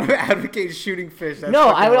 I don't want to advocate shooting fish. That's no,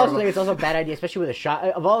 I would horrible. also think it's also a bad idea, especially with a shot.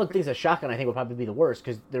 Of all the things, a shotgun, I think, would probably be the worst,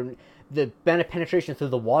 because the penetration through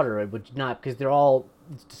the water, it would not... Because they're all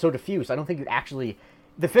so diffuse. I don't think you'd actually...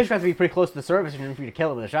 The fish would have to be pretty close to the surface in order for you to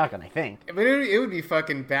kill it with a shotgun, I think. But it would be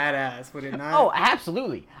fucking badass, would it not? Oh,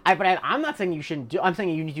 absolutely. I'm not saying you shouldn't do... I'm saying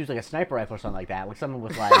you need to use, like, a sniper rifle or something like that. Like, something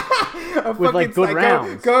with, like... good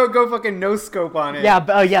rounds. Go fucking no-scope on it.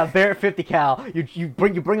 Yeah, Barrett 50 cal. You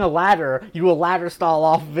bring a ladder, you do a ladder stall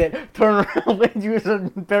off of it, turn around and use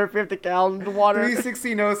a Barrett 50 cal in the water.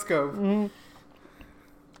 360 no-scope. Mm-hmm.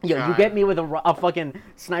 Yeah, you get me with a fucking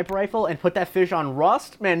sniper rifle and put that fish on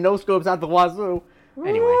rust? Man, no-scopes out the wazoo.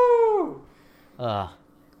 Anyway.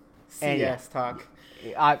 CS talk.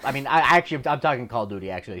 I'm talking Call of Duty,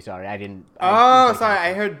 actually. Sorry, I didn't... Sorry,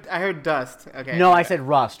 I heard Dust. Okay. No, I said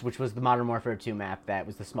Rust, which was the Modern Warfare 2 map that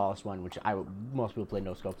was the smallest one, which most people play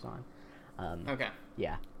no scopes on. Okay.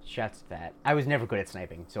 Yeah, shouts to that. I was never good at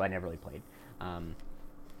sniping, so I never really played. And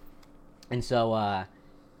so,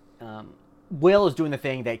 Will is doing the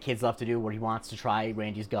thing that kids love to do, where he wants to try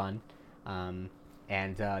Randy's gun.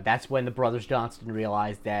 And that's when the brothers Johnston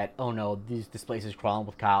realize that, oh no, this place is crawling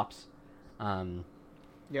with cops.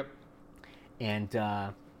 Yep. And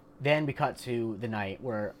then we cut to the night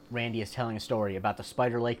where Randy is telling a story about the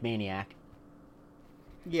Spider Lake maniac.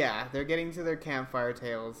 Yeah, they're getting to their campfire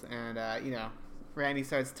tales, and, Randy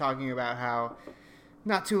starts talking about how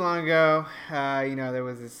not too long ago, there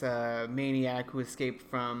was this maniac who escaped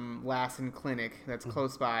from Lassen Clinic that's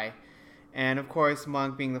close by. And, of course,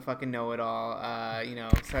 Monk, being the fucking know-it-all,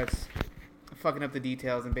 starts fucking up the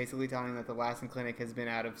details and basically telling that the Lassen Clinic has been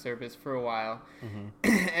out of service for a while. Mm-hmm.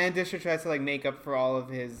 And Disher tries to, make up for all of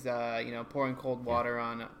his, pouring cold water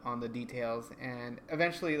on the details. And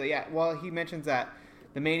eventually, he mentions that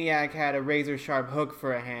the maniac had a razor-sharp hook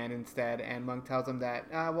for a hand instead. And Monk tells him that,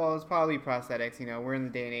 it's probably prosthetics. We're in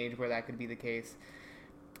the day and age where that could be the case.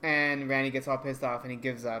 And Randy gets all pissed off and he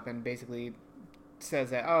gives up and basically...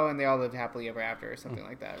 says that, and they all lived happily ever after or something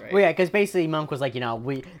like that, right? Well, yeah, because basically Monk was like,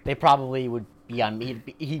 they probably would be on,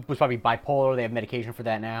 he was probably bipolar, they have medication for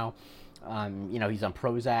that now. He's on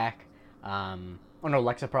Prozac,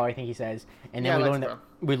 Lexapro, I think he says. And then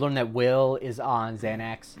we learn that Will is on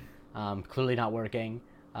Xanax, clearly not working.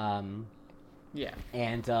 Yeah.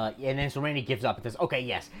 And then so Randy gives up and says, okay,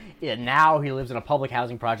 yes, now he lives in a public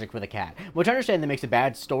housing project with a cat. Which I understand that makes a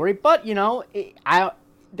bad story, but,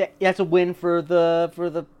 that's a win for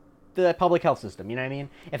the public health system, you know what I mean?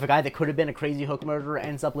 If a guy that could have been a crazy hook murderer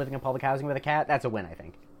ends up living in public housing with a cat, that's a win, I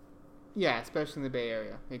think. Yeah, especially in the Bay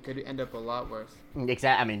Area. It could end up a lot worse.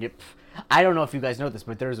 Exactly. I mean, I don't know if you guys know this,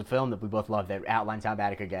 but there's a film that we both love that outlines how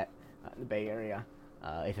bad it could get in the Bay Area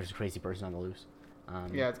if there's a crazy person on the loose.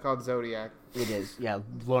 Yeah, it's called Zodiac. It is. Yeah,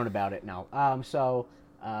 learn about it now.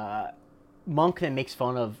 Monk then makes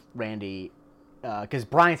fun of Randy because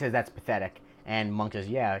Brian says that's pathetic. And Monk says,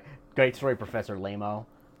 yeah, great story, Professor Lamo.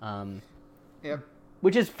 Yep.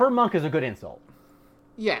 Which is, for Monk, is a good insult.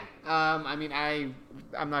 Yeah. I'm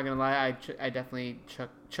not going to lie, I definitely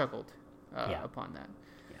chuckled upon that.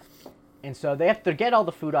 Yeah. And so they have to get all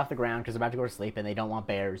the food off the ground because they're about to go to sleep and they don't want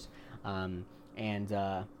bears.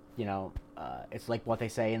 It's like what they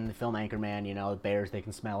say in the film Anchorman, bears, they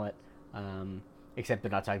can smell it. Except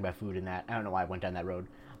they're not talking about food in that. I don't know why I went down that road.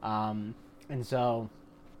 And so...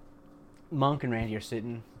 Monk and Randy are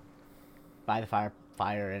sitting by the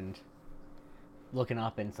fire and looking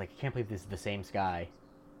up, and it's like, I can't believe this is the same sky.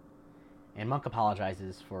 And Monk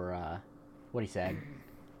apologizes for what he said,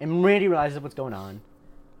 and Randy realizes what's going on.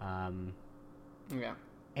 Yeah.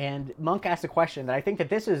 And Monk asks a question that I think that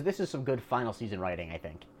this is some good final season writing. I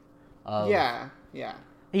think. Yeah.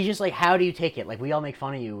 He's just like, how do you take it? Like, we all make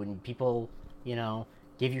fun of you, and people,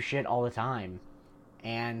 give you shit all the time.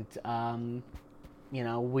 and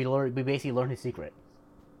we basically learn his secret.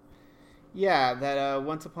 Yeah, that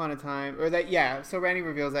once upon a time, or that yeah. So Randy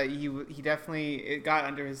reveals that he definitely it got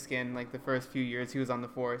under his skin like the first few years he was on the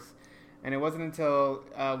force, and it wasn't until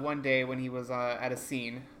one day when he was at a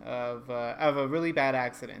scene of a really bad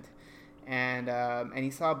accident, and he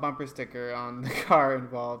saw a bumper sticker on the car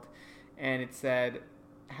involved, and it said,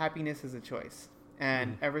 "Happiness is a choice."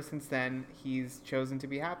 And ever since then, he's chosen to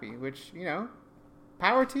be happy, which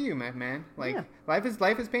power to you, man. Like life is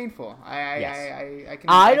painful. I can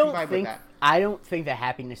vibe with that. I don't think that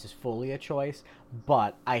happiness is fully a choice,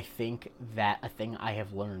 but I think that a thing I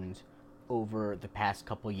have learned over the past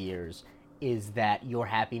couple years is that your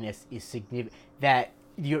happiness is significant. That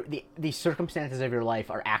the circumstances of your life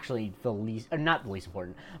are actually not the least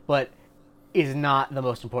important, but is not the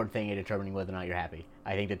most important thing in determining whether or not you're happy.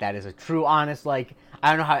 I think that is a true, honest, like, I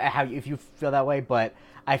don't know how if you feel that way, but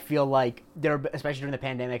I feel like especially during the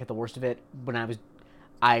pandemic at the worst of it, when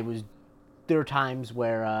there were times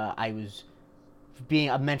where I was being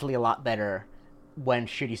mentally a lot better when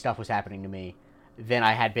shitty stuff was happening to me than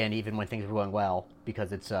I had been even when things were going well,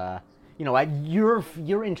 because it's, your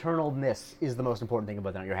internalness is the most important thing about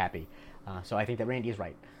whether or not you're happy. So I think that Randy is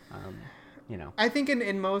right. I think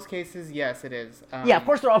in most cases, yes, it is. Yeah,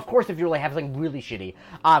 of course, if you're like have something really shitty,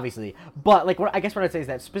 obviously. But like, I guess what I'd say is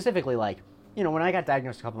that specifically, like, when I got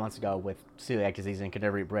diagnosed a couple months ago with celiac disease and could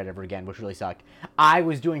never eat bread ever again, which really sucked, I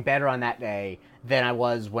was doing better on that day than I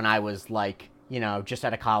was when I was like, just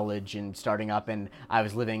out of college and starting up, and I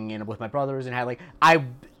was living with my brothers and had like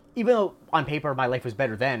even though on paper my life was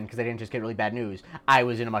better then because I didn't just get really bad news, I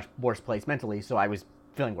was in a much worse place mentally, so I was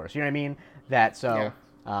feeling worse. You know what I mean? So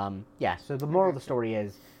the moral of the story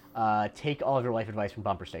is take all of your life advice from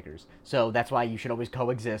bumper stickers. So that's why you should always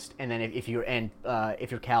coexist. And then if you're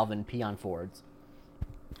Calvin, pee on Fords.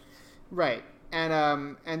 Right.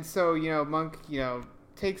 And so Monk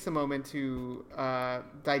takes a moment to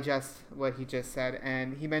digest what he just said,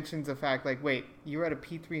 and he mentions the fact like, wait, you were at a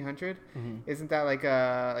P300? Mm-hmm. Isn't that like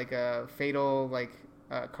a fatal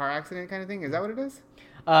car accident kind of thing? Is that what it is?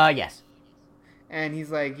 Yes. And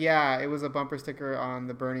he's like, yeah, it was a bumper sticker on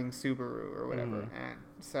the burning Subaru or whatever. Mm-hmm. And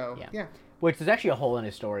so, yeah. Which there's actually a hole in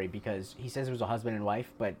his story because he says it was a husband and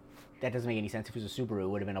wife, but that doesn't make any sense. If it was a Subaru, it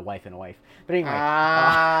would have been a wife and a wife. But anyway.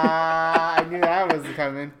 I knew that was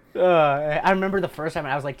coming. I remember the first time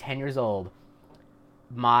when I was like 10 years old,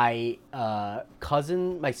 my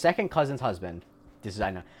second cousin's husband,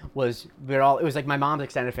 it was like my mom's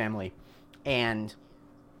extended family, and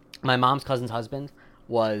my mom's cousin's husband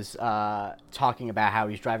was talking about how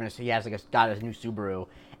he's driving he got a new Subaru,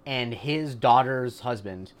 and his daughter's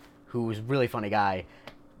husband, who was a really funny guy,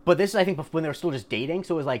 but this is I think when they were still just dating,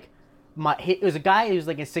 so it was like it was a guy who was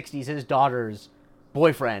like in his 60s, his daughter's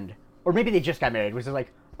boyfriend, or maybe they just got married, which is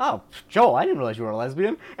like, oh, Joel, I didn't realize you were a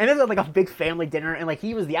lesbian. And it was like a big family dinner, and like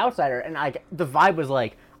he was the outsider, and like the vibe was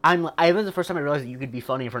like, it was the first time I realized that you could be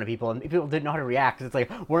funny in front of people, and people didn't know how to react, because it's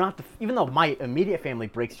like, we're not even though my immediate family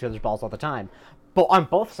breaks each other's balls all the time, but on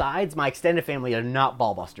both sides, my extended family are not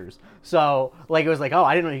ball busters. So, like, it was like, oh,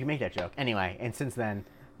 I didn't know you could make that joke. Anyway, and since then,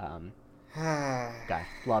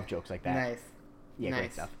 love jokes like that. Nice. Yeah, nice.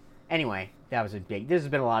 Great stuff. Anyway, this has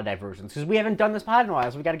been a lot of diversions, because we haven't done this pod in a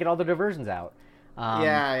while, so we got to get all the diversions out.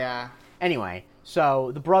 Yeah. Anyway,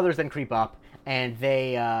 so the brothers then creep up, and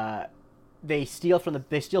they steal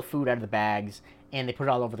food out of the bags, and they put it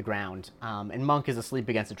all over the ground. And Monk is asleep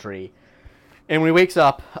against a tree. And when he wakes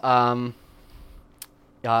up, I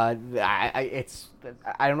don't know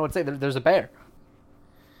what to say. There's a bear.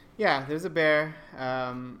 Yeah, there's a bear.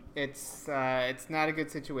 It's not a good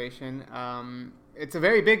situation. It's a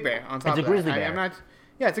very big bear. On top it's a grizzly bear.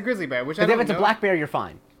 It's a grizzly bear. Which if it's a black bear, you're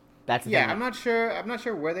fine. That's the thing. I'm not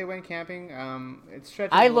sure where they went camping. It's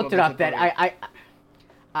stretching. I looked it up.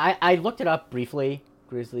 I looked it up briefly.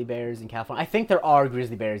 Grizzly bears in California. I think there are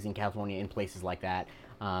grizzly bears in California in places like that.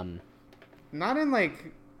 Not in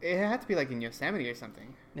like. It had to be like in Yosemite or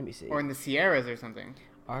something. Let me see. Or in the Sierras or something.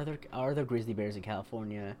 Are there grizzly bears in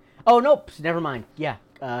California? Oh nope, never mind. Yeah,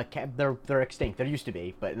 they're extinct. There used to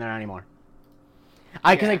be, but they're not anymore.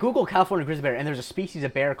 I googled California grizzly bear, and there's a species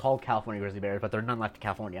of bear called California grizzly bears, but there are none left in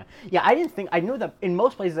California. Yeah, I knew that in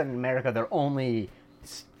most places in America they're only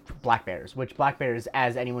black bears, which black bears,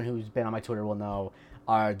 as anyone who's been on my Twitter will know,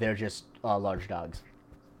 they're just large dogs.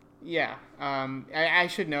 Yeah, I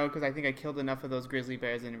should know because I think I killed enough of those grizzly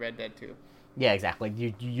bears in Red Dead 2. Yeah,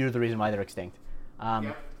 exactly. You're the reason why they're extinct.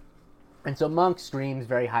 Yep. And so Monk screams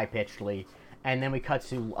very high-pitchedly, and then we cut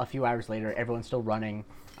to a few hours later, everyone's still running,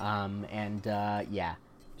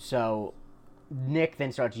 So Nick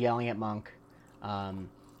then starts yelling at Monk,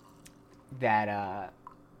 that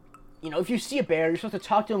if you see a bear, you're supposed to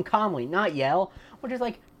talk to him calmly, not yell. Which is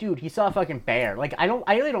like, dude, he saw a fucking bear. Like, I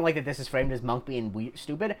really don't like that this is framed as Monk being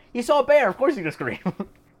stupid. He saw a bear, of course he's gonna scream.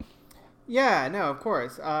 Yeah, no, of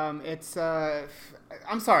course. I'm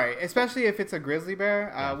sorry, especially if it's a grizzly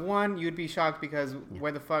bear. One, you'd be shocked because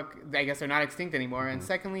where the fuck? I guess they're not extinct anymore. And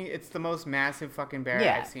secondly, it's the most massive fucking bear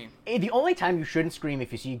I've seen. The only time you shouldn't scream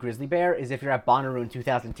if you see a grizzly bear is if you're at Bonnaroo in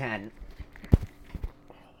 2010.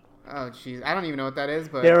 Oh, jeez. I don't even know what that is,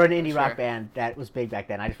 but... They're an indie rock band that was big back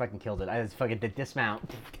then. I just fucking killed it. I just fucking did dismount.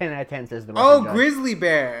 10 out of 10 says the Oh, Grizzly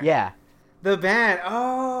Bear! Yeah. The band.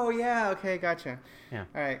 Oh, yeah. Okay, gotcha. Yeah.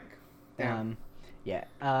 All right. Damn.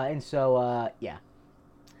 And so, yeah.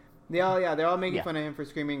 They're all making fun of him for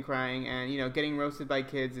screaming and crying, and, getting roasted by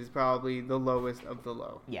kids is probably the lowest of the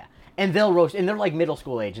low. Yeah. And they'll roast, and they're like middle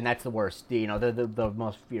school age, and that's the worst. They're the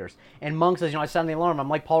most fierce. And Monk says, I sound the alarm. I'm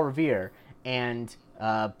like Paul Revere. And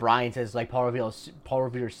Brian says, like, Paul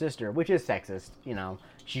Revere's sister, which is sexist.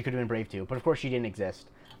 She could have been brave too, but of course she didn't exist.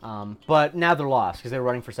 But now they're lost because they're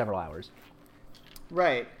running for several hours.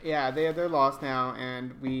 Right. Yeah, they're lost now,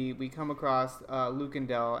 and we come across Luke and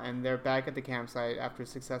Del, and they're back at the campsite after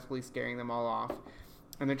successfully scaring them all off,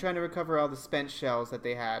 and they're trying to recover all the spent shells that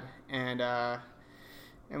they had, and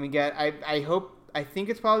we get I think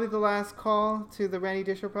it's probably the last call to the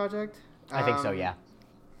Randy Disher project. I think so. Yeah.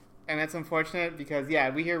 And that's unfortunate because,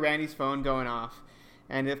 we hear Randy's phone going off.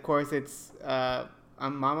 And, of course, it's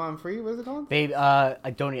Mama, I'm Free. What is it called? Babe, I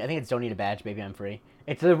think it's Don't Need a Badge, Baby, I'm Free.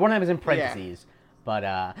 It's the one that was in parentheses. Yeah. But,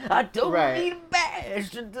 I don't need a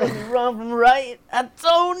badge to tell me wrong from right. I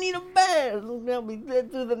don't need a badge to help me get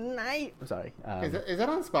through the night. I'm sorry. Is that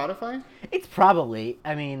on Spotify? It's probably.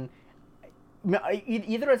 I mean,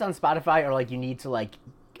 either it's on Spotify or, like, you need to, like...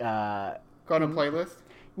 Go on a playlist?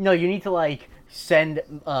 No, you need to, like, send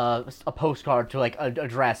a postcard to, like, an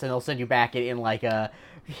address, and they'll send you back in like,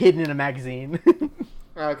 hidden in a magazine.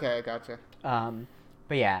 Okay, gotcha.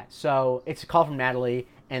 But, yeah, so it's a call from Natalie,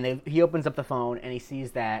 and he opens up the phone, and he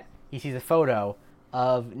sees a photo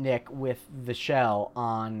of Nick with the shell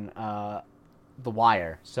on the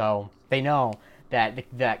wire. So they know that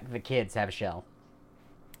the kids have a shell.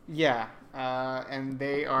 Yeah, and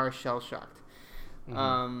they are shell-shocked.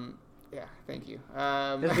 Mm-hmm. Yeah, thank you.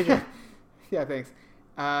 Yeah, thanks.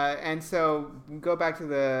 And so go back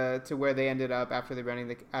to where they ended up after they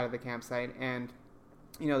running out of the campsite, and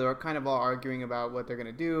they were kind of all arguing about what they're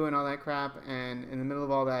gonna do and all that crap. And in the middle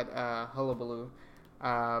of all that hullabaloo,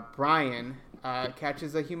 Brian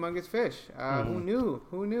catches a humongous fish.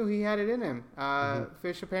 Who knew he had it in him?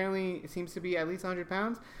 Fish apparently seems to be at least 100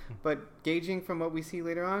 pounds, but gauging from what we see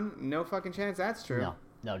later on, no fucking chance that's true.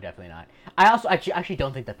 No, definitely not. I also actually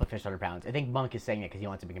don't think that put fish 100 pounds. I think Monk is saying it because he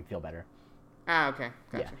wants to make him feel better. Okay,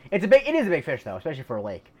 gotcha. Yeah, it is a big fish though, especially for a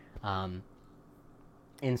lake. And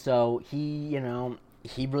so he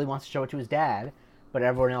really wants to show it to his dad, but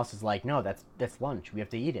everyone else is like, no, that's lunch. We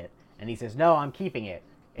have to eat it. And he says, no, I'm keeping it.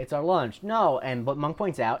 It's our lunch. No, and what Monk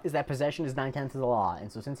points out is that possession is 9/10 of the law,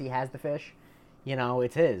 and so since he has the fish,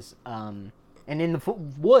 it's his. And in the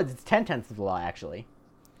woods, it's 10/10 of the law actually.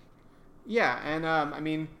 Yeah, and I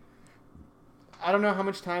mean, I don't know how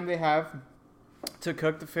much time they have to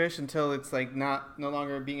cook the fish until it's like no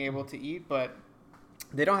longer being able to eat, but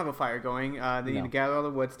they don't have a fire going. They need to gather all the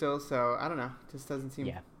wood still, so I don't know. It just doesn't seem.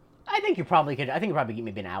 Yeah, I think you probably could. I think you probably give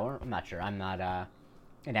maybe an hour. I'm not sure. I'm not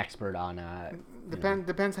an expert on.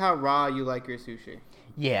 Depends how raw you like your sushi.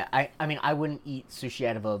 Yeah, I mean I wouldn't eat sushi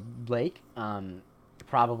out of a lake.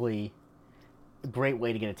 Probably a great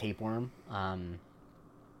way to get a tapeworm.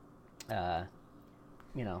 That's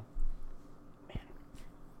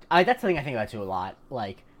something I think about too a lot.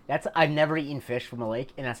 Like I've never eaten fish from a lake,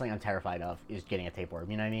 and that's something I'm terrified of is getting a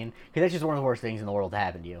tapeworm. You know what I mean? Because that's just one of the worst things in the world to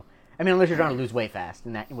happen to you. I mean, unless you're trying to lose weight fast,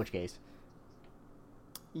 in which case.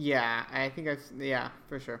 Yeah, I think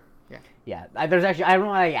for sure. Yeah. Yeah. There's actually, I don't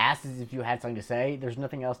know why I asked if you had something to say. There's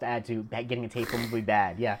nothing else to add to getting a tapeworm would be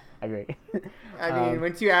bad. Yeah, I agree. I mean,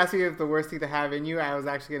 once you asked me if the worst thing to have in you, I was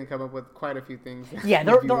actually going to come up with quite a few things. Yeah,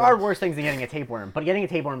 there are worse things than getting a tapeworm, but getting a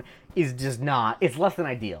tapeworm is just not. It's less than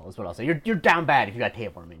ideal, is what I'll say. You're down bad if you got a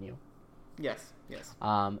tapeworm in you. Yes.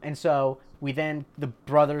 And so the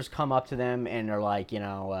brothers come up to them and are like, hey,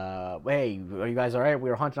 are you guys all right? We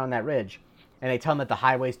were hunting on that ridge, and they tell them that the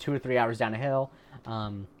highway's 2 or 3 hours down a hill.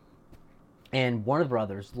 And one of the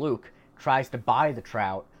brothers, Luke, tries to buy the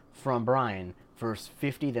trout from Brian for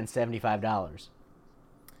 $50 then $75.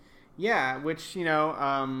 Yeah, which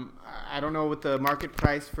I don't know what the market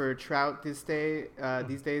price for trout these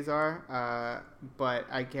days are, but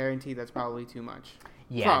I guarantee that's probably too much.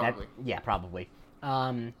 Yeah, probably.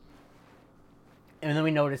 And then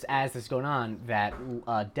we notice as this is going on that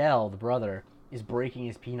Del, the brother, is breaking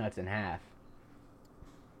his peanuts in half.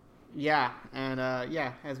 Yeah, and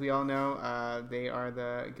as we all know, they are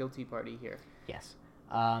the guilty party here. Yes.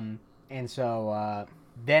 And so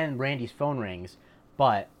then Randy's phone rings,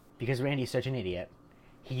 but because Randy's such an idiot,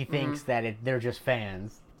 he thinks that they're just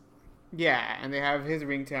fans. Yeah, and they have his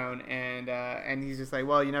ringtone, and he's just like,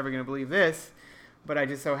 well, you're never going to believe this, but I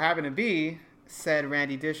just so happen to be said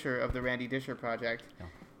Randy Disher of the Randy Disher Project. No.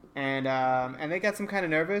 And they got some kind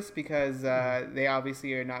of nervous because they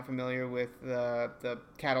obviously are not familiar with the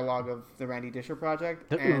catalog of the Randy Disher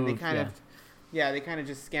Project, and they kind of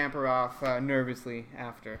just scamper off nervously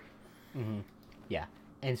after. Mm-hmm. Yeah,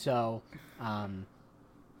 and so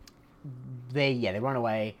they run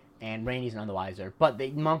away, and Randy's none the wiser. But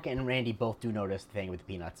Monk and Randy both do notice the thing with the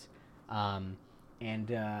peanuts,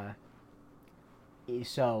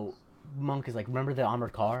 so Monk is like, remember the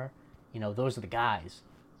armored car? Those are the guys.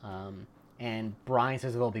 And Brian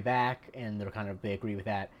says they'll be back, and they agree with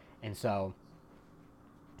that. And so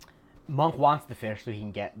Monk wants the fish so he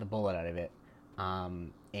can get the bullet out of it.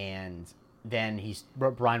 And then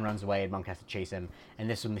Brian runs away, and Monk has to chase him. And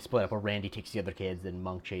this is when they split up, where Randy takes the other kids, and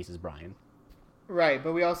Monk chases Brian. Right,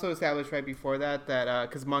 but we also established right before that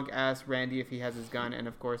because Monk asked Randy if he has his gun, and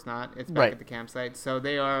of course not. It's back at the campsite. So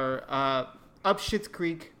they are up Schitt's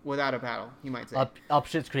Creek without a paddle, you might say. Up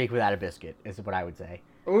Schitt's Creek without a biscuit is what I would say.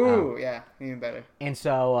 Ooh, yeah, even better. And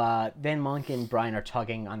so then Monk and Brian are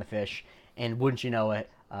tugging on the fish, and wouldn't you know it,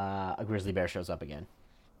 a grizzly bear shows up again.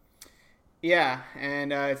 Yeah,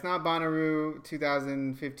 and it's not Bonnaroo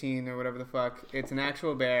 2015 or whatever the fuck. It's an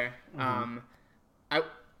actual bear.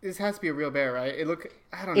 This has to be a real bear, right?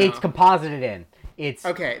 I don't know. It's composited in. It's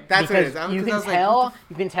okay. That's what it is. You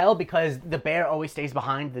can tell because the bear always stays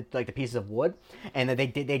behind the pieces of wood, and that they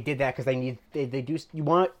did that because they do. You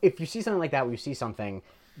want, if you see something like that, where you see something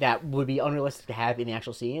that would be unrealistic to have in the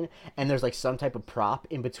actual scene, and there's like some type of prop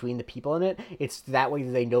in between the people in it. It's that way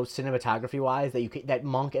that they know cinematography wise that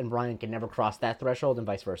Monk and Brian can never cross that threshold, and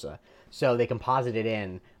vice versa. So they composite it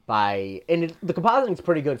in the compositing is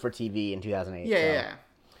pretty good for TV in 2008. Yeah.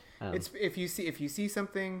 It's if you see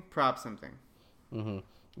something, prop something. Mm-hmm.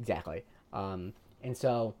 Exactly. And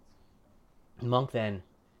so Monk then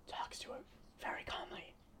talks to it very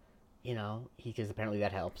calmly, because apparently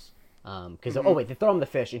that helps. Because they throw him the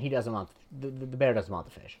fish, and he doesn't want the bear doesn't want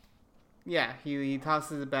the fish. Yeah, he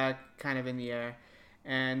tosses it back kind of in the air,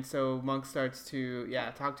 and so Monk starts to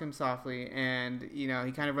talk to him softly, and he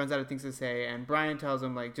kind of runs out of things to say, and Brian tells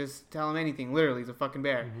him like, just tell him anything. Literally, he's a fucking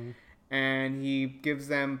bear. Mm-hmm. And he gives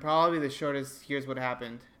them probably the shortest here's what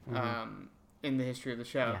happened in the history of the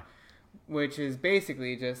show, which is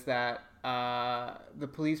basically just that the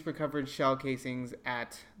police recovered shell casings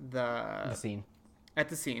at the scene.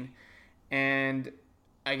 And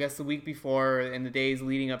I guess the week before, in the days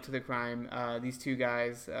leading up to the crime, these two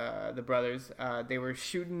guys, the brothers, they were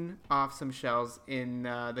shooting off some shells in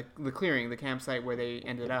the clearing, the campsite where they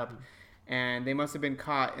ended up. And they must have been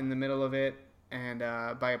caught in the middle of it, and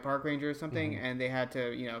by a park ranger or something, and they had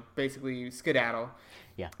to, basically skedaddle.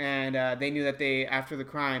 Yeah. And they knew that after the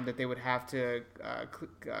crime, that they would have to,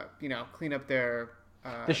 clean up their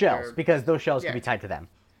the shells, because those shells could be tied to them.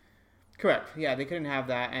 Correct. Yeah, they couldn't have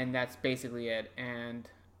that, and that's basically it. And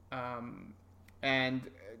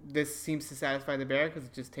this seems to satisfy the bear because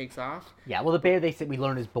it just takes off. Yeah. Well, the bear, they said we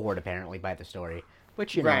learned is bored apparently by the story,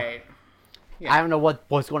 which right. Yeah. I don't know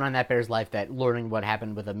what's going on in that bear's life that learning what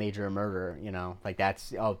happened with a major murder, like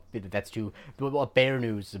that's too. What bear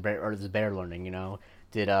news or is bear learning,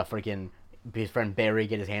 Did freaking his friend Barry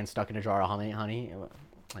get his hand stuck in a jar of honey?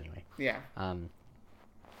 Anyway. Yeah.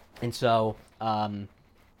 And so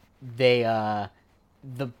they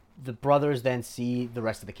the brothers then see the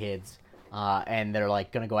rest of the kids, and they're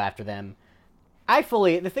like gonna go after them.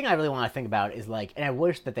 The thing I really want to think about is like, and I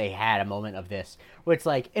wish that they had a moment of this where it's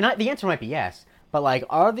like, and the answer might be yes, but like,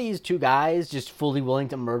 are these two guys just fully willing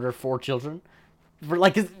to murder 4 children?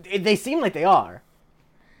 They seem like they are.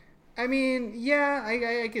 I mean, yeah,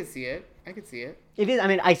 I could see it. It is. I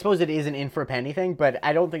mean, I suppose it is an in for a penny thing, but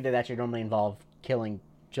I don't think that should normally involve killing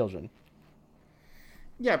children.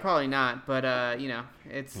 Yeah, probably not, but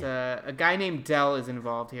it's a guy named Del is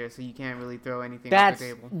involved here, so you can't really throw anything off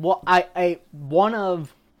the table.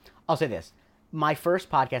 I'll say this. My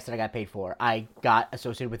first podcast that I got paid for, I got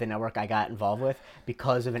associated with a network I got involved with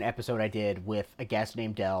because of an episode I did with a guest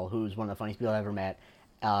named Del, who's one of the funniest people I've ever met.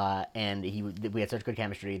 And we had such good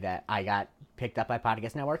chemistry that I got picked up by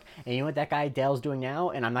Podcast Network. And you know what that guy Dale's doing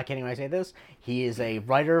now? And I'm not kidding when I say this. He is a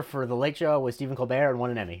writer for The Late Show with Stephen Colbert and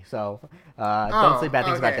won an Emmy. So don't say bad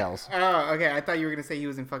things about Dale's. Oh, okay. I thought you were gonna say he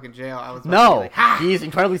was in fucking jail. I was no. Like, ha! He's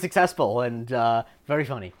incredibly successful and very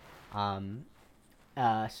funny.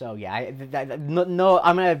 So yeah,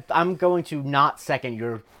 I'm going to not second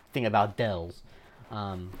your thing about Dell's.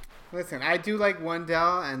 Listen, I do like one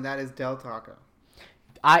Dell, and that is Dell Taco.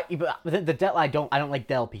 The Dell I don't like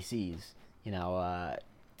Dell PCs. You know, I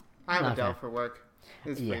have a Dell for work.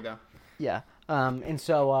 It's free though. Yeah. And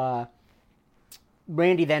so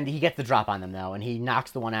Randy then he gets the drop on them though, and he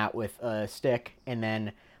knocks the one out with a stick, and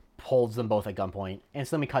then holds them both at gunpoint. And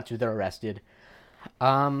so then we cut to they're arrested.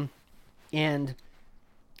 And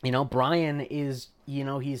you know, Brian is, you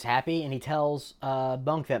know, he's happy, and he tells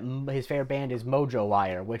Monk that his favorite band is Mojo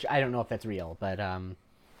Wire, which I don't know if that's real, but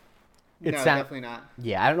definitely not.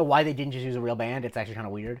 Yeah, I don't know why they didn't just use a real band. It's actually kind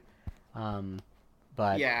of weird.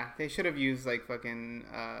 But yeah, they should have used like fucking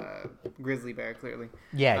Grizzly Bear, clearly.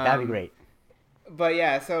 Yeah, that'd be great. But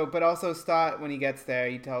yeah, but also Stott, when he gets there,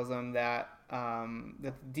 he tells them that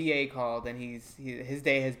the DA called, and his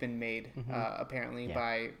day has been made, apparently,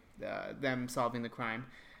 by them solving the crime.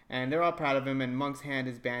 And they're all proud of him, and Monk's hand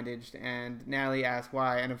is bandaged, and Natalie asks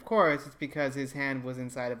why, and of course it's because his hand was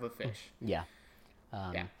inside of a fish. Yeah.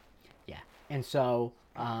 And so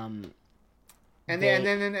Natalie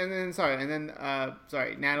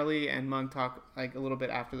and Monk talk like a little bit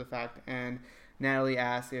after the fact, and Natalie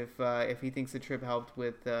asks if he thinks the trip helped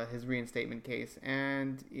with his reinstatement case,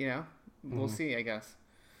 and you know, we'll see, I guess.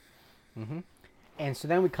 And so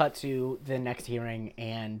then we cut to the next hearing,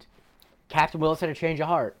 and Captain Willis had a change of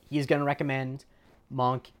heart. He's going to recommend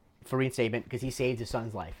Monk for reinstatement because he saved his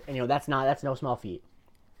son's life, and you know that's no small feat.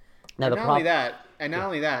 Now, not only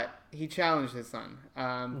that, he challenged his son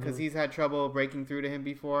because he's had trouble breaking through to him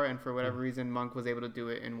before, and for whatever reason, Monk was able to do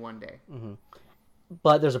it in one day.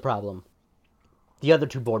 But there's a problem. The other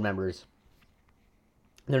two board members,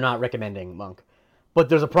 they're not recommending Monk. But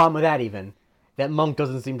there's a problem with that even, that Monk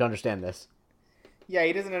doesn't seem to understand this. Yeah,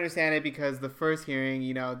 he doesn't understand it because the first hearing,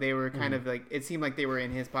 you know, they were kind of like, it seemed like they were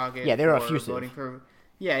in his pocket. Yeah, they were effusive.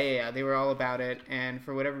 Yeah. They were all about it, and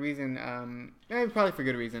for whatever reason, probably for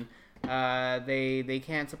good reason, they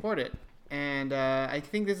can't support it. And I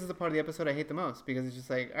think this is the part of the episode I hate the most because it's just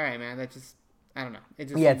like, all right, man, that just, I don't know. It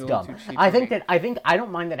just it's dumb. I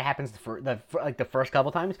don't mind that it happens for the first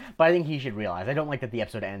couple times, but I think he should realize. I don't like that the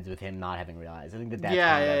episode ends with him not having realized. I think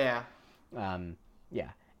that's yeah.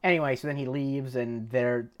 Anyway, so then he leaves, and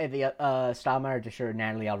they're at the Stahlmeier just sure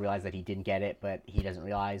Natalie all realize that he didn't get it, but he doesn't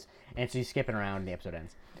realize, and so he's skipping around, and the episode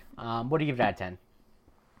ends. What do you give it out of 10?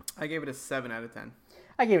 I gave it a 7 out of 10.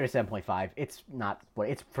 I gave it a 7.5. It's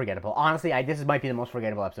forgettable. Honestly, this might be the most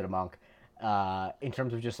forgettable episode of Monk, in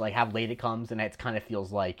terms of just like how late it comes, and it kind of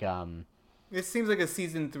feels like it seems like a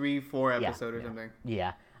season 3-4 episode or something.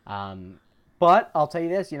 Yeah. But I'll tell you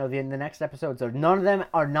this, you know, the next episodes, none of them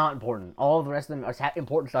are not important. All of the rest of them are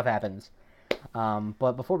important stuff happens.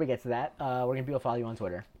 But before we get to that, we're going to be able to follow you on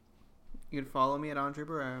Twitter. You can follow me at Andre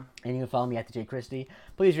Barrero. And you can follow me at the J Christie.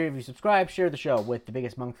 Please review, subscribe, share the show with the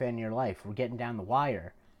biggest Monk fan in your life. We're getting down the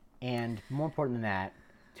wire. And more important than that,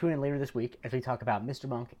 tune in later this week as we talk about Mr.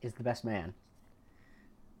 Monk is the best man.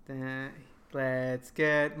 Let's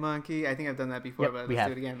get monkey. I think I've done that before, but let's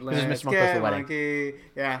do it again. Let's get monkey.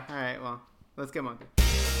 Yeah, all right, well, let's get monkey.